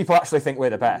think those people actually think we're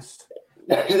the best.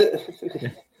 But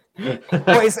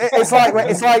it's like when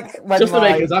just to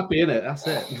make us happy, innit? That's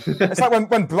it. It's like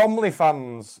when Bromley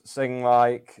fans sing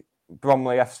like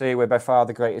Bromley FC, we're by far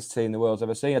the greatest team the world's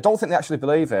ever seen. I don't think they actually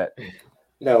believe it.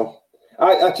 No,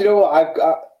 do you know what? I've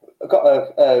got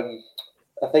a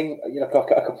thing. I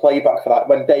could play back for that.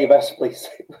 When Dave Espley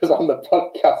was on the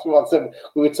podcast once, and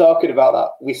we were talking about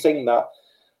that. We sing that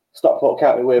Stockport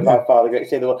County, we're by far the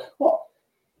greatest team in the world. What?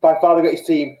 By far the greatest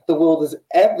team the world has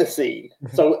ever seen.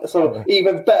 So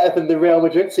even better than the Real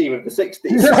Madrid team of the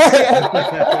 60s.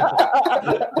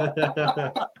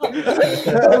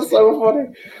 That's so funny.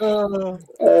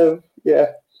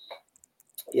 Yeah.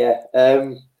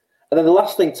 And then the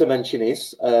last thing to mention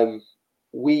is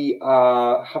we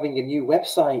are having a new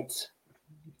website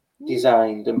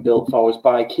designed and built for us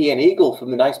by Key and Eagle, from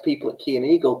the nice people at Key and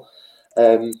Eagle.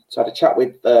 So I had a chat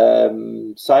with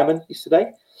Simon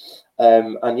yesterday.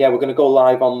 And yeah, we're going to go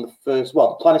live on the first. Well,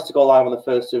 the plan is to go live on the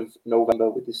 1st of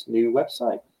November with this new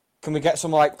website. Can we get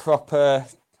some like proper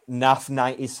naff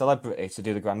 90s celebrity to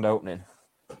do the grand opening?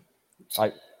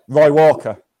 Like Roy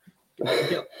Walker. Well,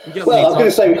 I was going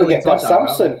to say we could get Daz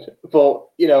Sampson, but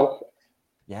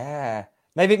Yeah.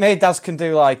 Maybe Daz can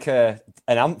do like an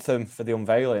anthem for the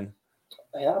unveiling.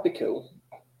 Yeah, that'd be cool.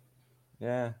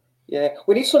 Yeah. Yeah,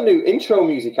 we need some new intro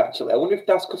music, actually. I wonder if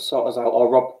Daz could sort us out,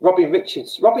 or Robin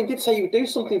Richards. Robin did say he would do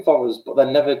something for us, but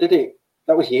then never did it.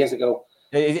 That was years ago.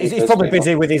 He's probably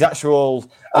busy with his actual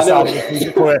side of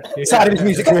his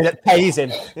music career that pays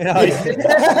him. You know?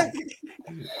 Yeah.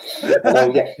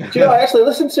 Do you know, I actually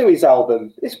listened to his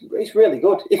album. It's really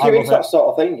good. If you're into that sort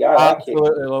of thing, I like it.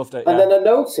 Absolutely loved it. And then I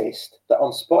noticed that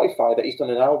on Spotify that he's done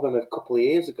an album a couple of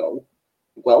years ago,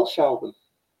 Welsh album,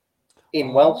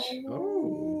 in Welsh.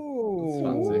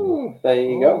 Fancy. There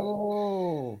you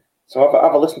go. So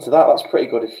have a listen to that. That's pretty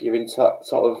good if you're into that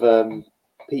sort of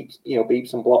beeps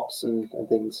and blops and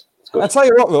things. It's good. I'll tell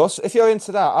you what, Russ, if you're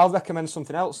into that, I'll recommend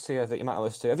something else to you that you might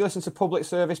listen to. Have you listened to public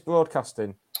service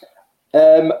broadcasting?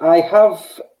 I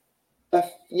have,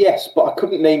 yes, but I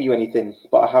couldn't name you anything.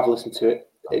 But I have listened to it.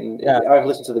 I've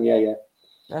listened to them. Yeah.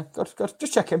 Yeah, good.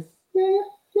 Just check him. Yeah.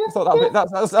 I thought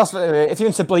that's if you're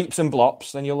into bleeps and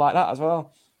blops, then you'll like that as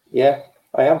well. Yeah,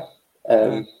 I am.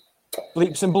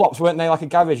 Bleeps and blops, weren't they like a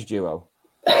garage duo?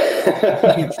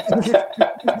 I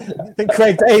think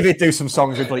Craig David do some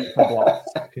songs with bleeps and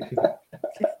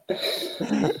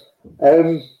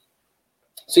blops.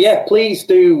 So yeah, please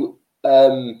do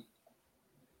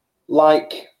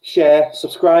like, share,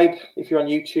 subscribe if you're on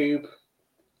YouTube,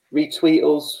 retweet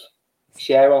us,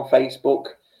 share on Facebook,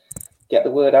 get the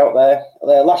word out there.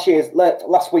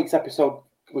 Last week's episode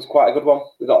was quite a good one.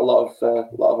 We got a lot of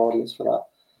audience for that.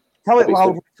 Tell it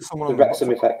loud to someone. The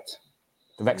Wrexham effect.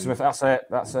 The Wrexham effect.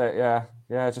 That's it. Yeah.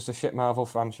 Just a shit Marvel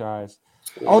franchise.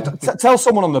 Yeah. Tell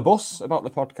someone on the bus about the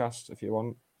podcast if you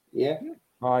want. Yeah.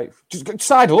 Right. Just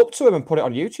sidle up to him and put it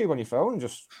on YouTube on your phone and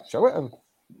just show it them.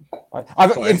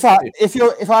 In fact,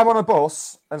 if I'm on a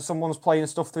bus and someone's playing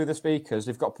stuff through the speakers,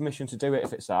 they've got permission to do it.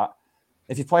 If it's that,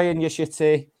 if you're playing your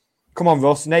shitty, come on,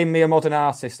 Russ, name me a modern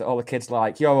artist that all the kids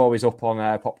like. You're always up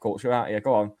on pop culture, aren't you?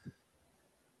 Go on.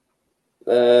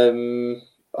 Ronan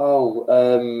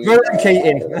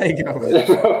Keating. There you go.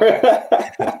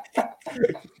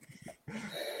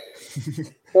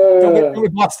 Don't be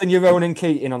blasting your Ronan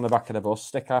Keating on the back of the bus.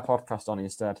 Stick our podcast on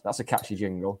instead. That's a catchy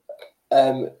jingle.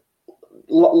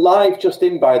 live just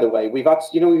in, by the way, we've had,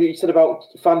 you said about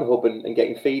FanHub and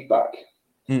getting feedback.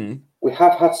 We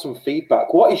have had some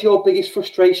feedback. What is your biggest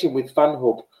frustration with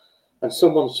FanHub? And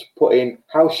someone's put in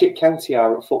how shit County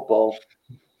are at football.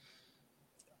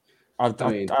 I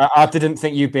didn't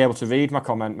think you'd be able to read my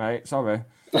comment, mate. Sorry.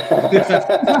 That's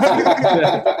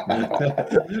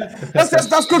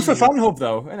good for FanHub,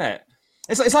 though, isn't it?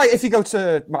 It's like if you go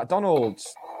to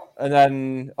McDonald's and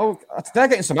then they're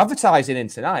getting some advertising in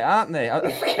tonight, aren't they? I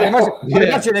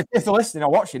imagine if they're listening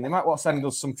or watching, they might want to send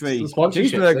us some free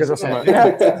cheeseburgers or something.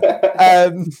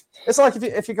 Yeah. It's like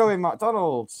if you go in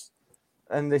McDonald's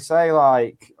and they say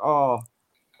like, "Oh,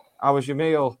 how was your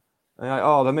meal?" And you're like,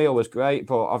 "Oh, the meal was great,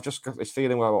 but I've just got this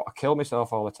feeling where I kill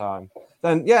myself all the time."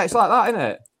 Then yeah, it's like that, isn't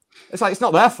it? It's like it's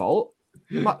not their fault.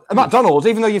 McDonald's,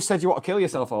 even though you've said you want to kill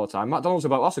yourself all the time, McDonald's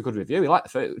about that's a good review. He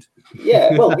liked the food.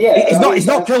 Yeah, well, yeah. He's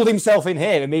not killed himself in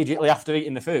here immediately after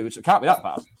eating the food, so it can't be that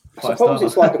bad. I suppose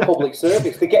it's like a public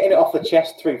service. They're getting it off the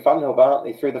chest through FanHub, aren't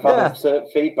they? Through the FanHub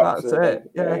feedback. That's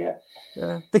it.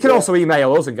 Yeah. They can also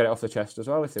email us and get it off the chest as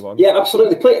well if they want. Yeah,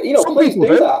 absolutely. Please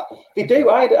do that. They do.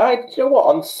 I you know what?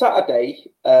 On Saturday,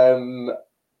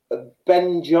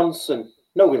 Ben Johnson,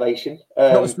 no relation.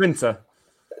 Not a sprinter.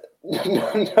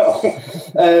 No.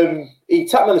 He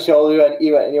tapped me on the shoulder and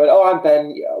he went, "Oh, I'm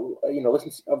Ben.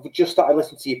 Listen, I've just started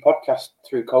listening to your podcast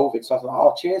through COVID." So I was like,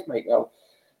 "Oh, cheers, mate.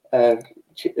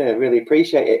 Really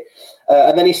appreciate it."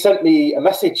 And then he sent me a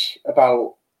message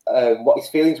about what his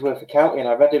feelings were for County, and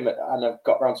I read him and I've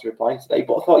got around to replying today.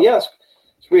 But I thought, yeah,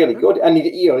 it's really good, and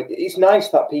it's nice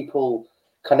that people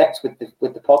connect with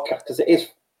the podcast because it is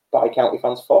by County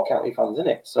fans for County fans, isn't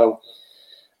it? So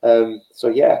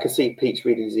yeah, I can see Pete's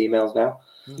reading his emails now.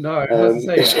 No, I was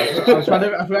to say, I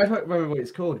don't remember what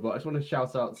it's called, but I just want to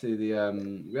shout out to the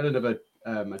we had another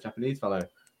a Japanese fellow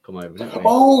come over, didn't we?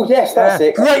 Oh yes, that's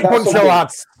it. Great bunch of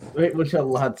lads. Great bunch of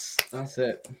lads. That's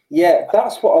it. Yeah,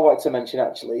 that's what I wanted to mention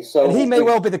actually. So and he may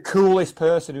well be the coolest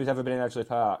person who's ever been in Edgeley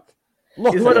Park.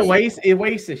 Look, he's a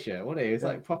waste this year, wasn't he? It's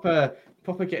like proper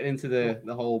getting into the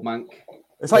whole mank.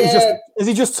 It's like has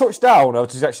he just touched down, or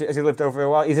has he lived over a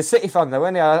while? He's a City fan, though,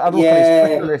 isn't he? I'd look at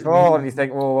his Twitter before, and you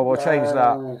think, "Well, we'll change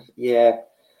that." Yeah.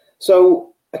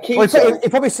 So he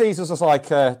probably sees us as like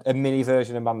a mini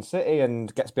version of Man City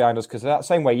and gets behind us because of that.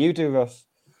 Same way you do, Russ.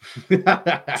 I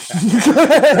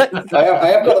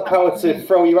have got the power to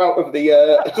throw you out of the.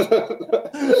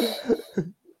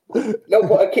 No,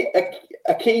 but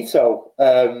Akito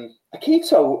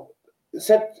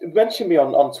mentioned me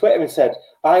on Twitter and said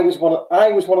I was one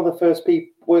of the first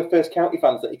County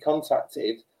fans that he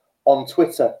contacted on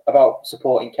Twitter about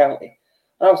supporting County,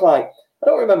 and I was like, I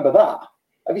don't remember that.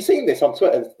 Have you seen this on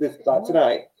Twitter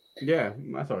tonight? Yeah,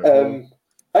 I thought. And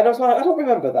I was like, I don't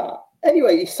remember that.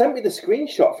 Anyway, he sent me the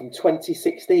screenshot from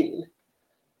 2016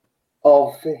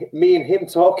 of me and him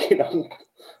talking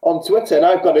on Twitter, and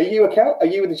I've gone, "Are you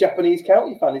the Japanese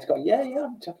County fan?" He's gone, "Yeah,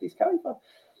 I'm a Japanese County fan."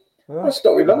 I just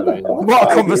don't remember.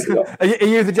 What a conversation. Are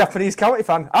you the Japanese County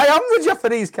fan? I am the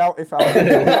Japanese County fan.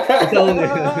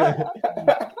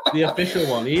 The official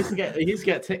one. He needs to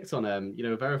get ticked on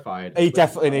verified. He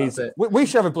definitely needs it. We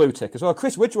should have a blue tick as well.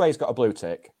 Chris Widgway's got a blue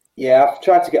tick. Yeah, I've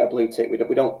tried to get a blue tick.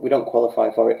 We don't qualify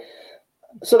for it.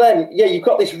 So then, yeah, you've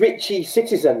got this Richie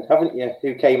citizen, haven't you,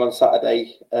 who came on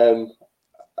Saturday?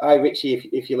 Hi, Richie,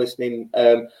 if you're listening.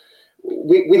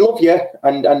 We love you,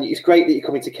 and it's great that you're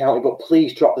coming to County, but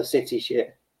please drop the City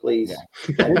shit, please.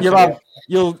 Yeah.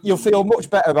 You'll feel much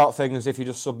better about things if you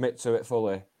just submit to it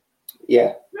fully.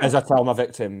 Yeah. As I tell my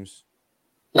victims.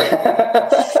 You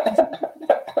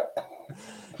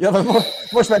have a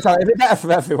much better time. It'll be better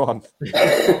for everyone.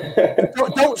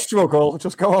 don't struggle.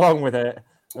 Just go along with it.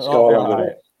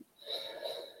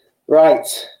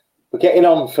 Right. We're getting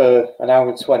on for an hour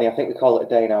and 20. I think we call it a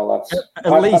day now, lads.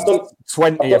 At least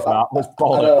 20 of that was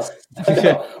bollocks. I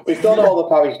know. We've done all the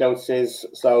parish notices,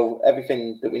 so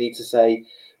everything that we need to say.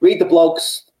 Read the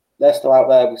blogs. They're still out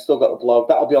there. We've still got the blog.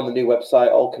 That'll be on the new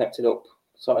website, all connected up,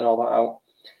 sorting all that out.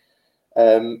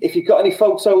 If you've got any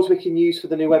photos we can use for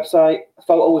the new website,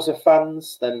 photos of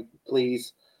fans, then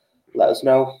please let us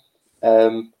know.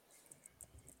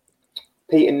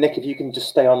 Pete and Nick, if you can just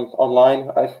stay online,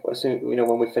 I assume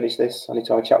when we finish this, I need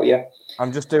to have a chat with you.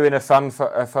 I'm just doing a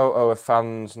photo of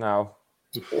fans now.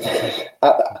 Yeah,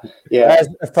 there's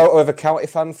a photo of a County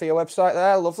fan for your website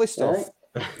there. Lovely stuff.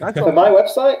 Right. For my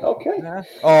website, okay. Yeah.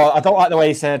 Oh, I don't like the way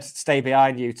he said, "Stay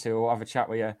behind you two. We'll have a chat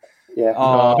with you." Yeah.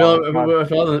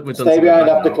 Stay behind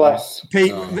after class.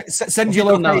 Pete, send your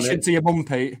location to your mum,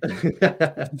 Pete.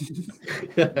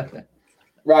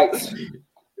 Right.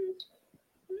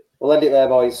 We'll end it there,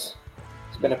 boys.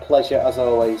 It's been a pleasure as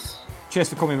always. Cheers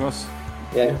for coming, Russ.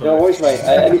 Yeah, no worries, mate.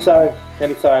 Anytime.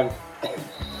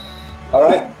 All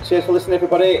right, cheers for listening,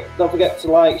 everybody. Don't forget to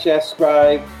like, share,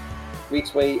 subscribe,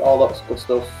 retweet, all that good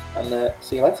stuff, and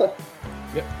see you later.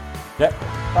 Yep.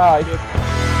 Bye.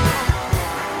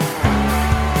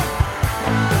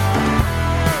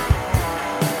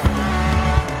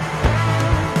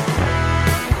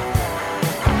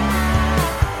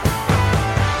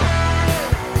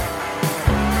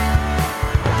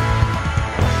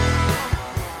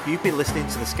 You've been listening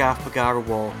to the Scarf Bagara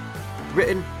War.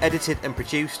 Written, edited and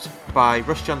produced by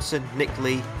Russ Johnson, Nick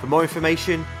Lee. For more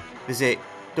information, visit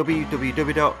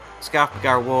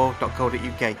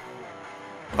www.scarfbagarawar.co.uk.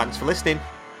 Thanks for listening.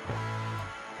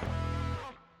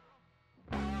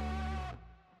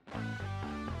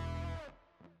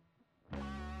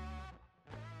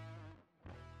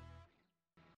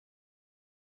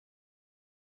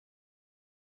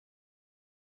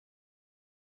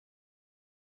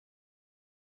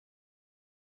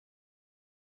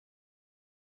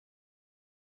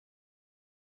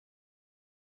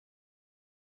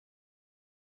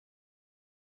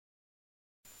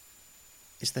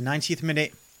 It's the 90th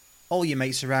minute, all your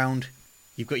mates around,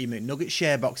 you've got your McNugget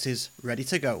share boxes ready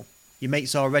to go. Your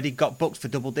mates already got booked for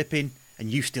double dipping,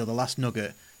 and you steal the last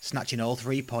nugget, snatching all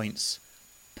 3 points.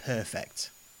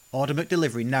 Perfect. Order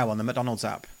McDelivery now on the McDonald's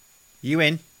app. You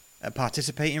in? At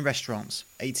participating restaurants.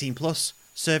 18 plus,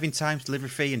 serving times, delivery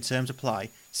fee and terms apply.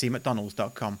 See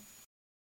mcdonalds.com.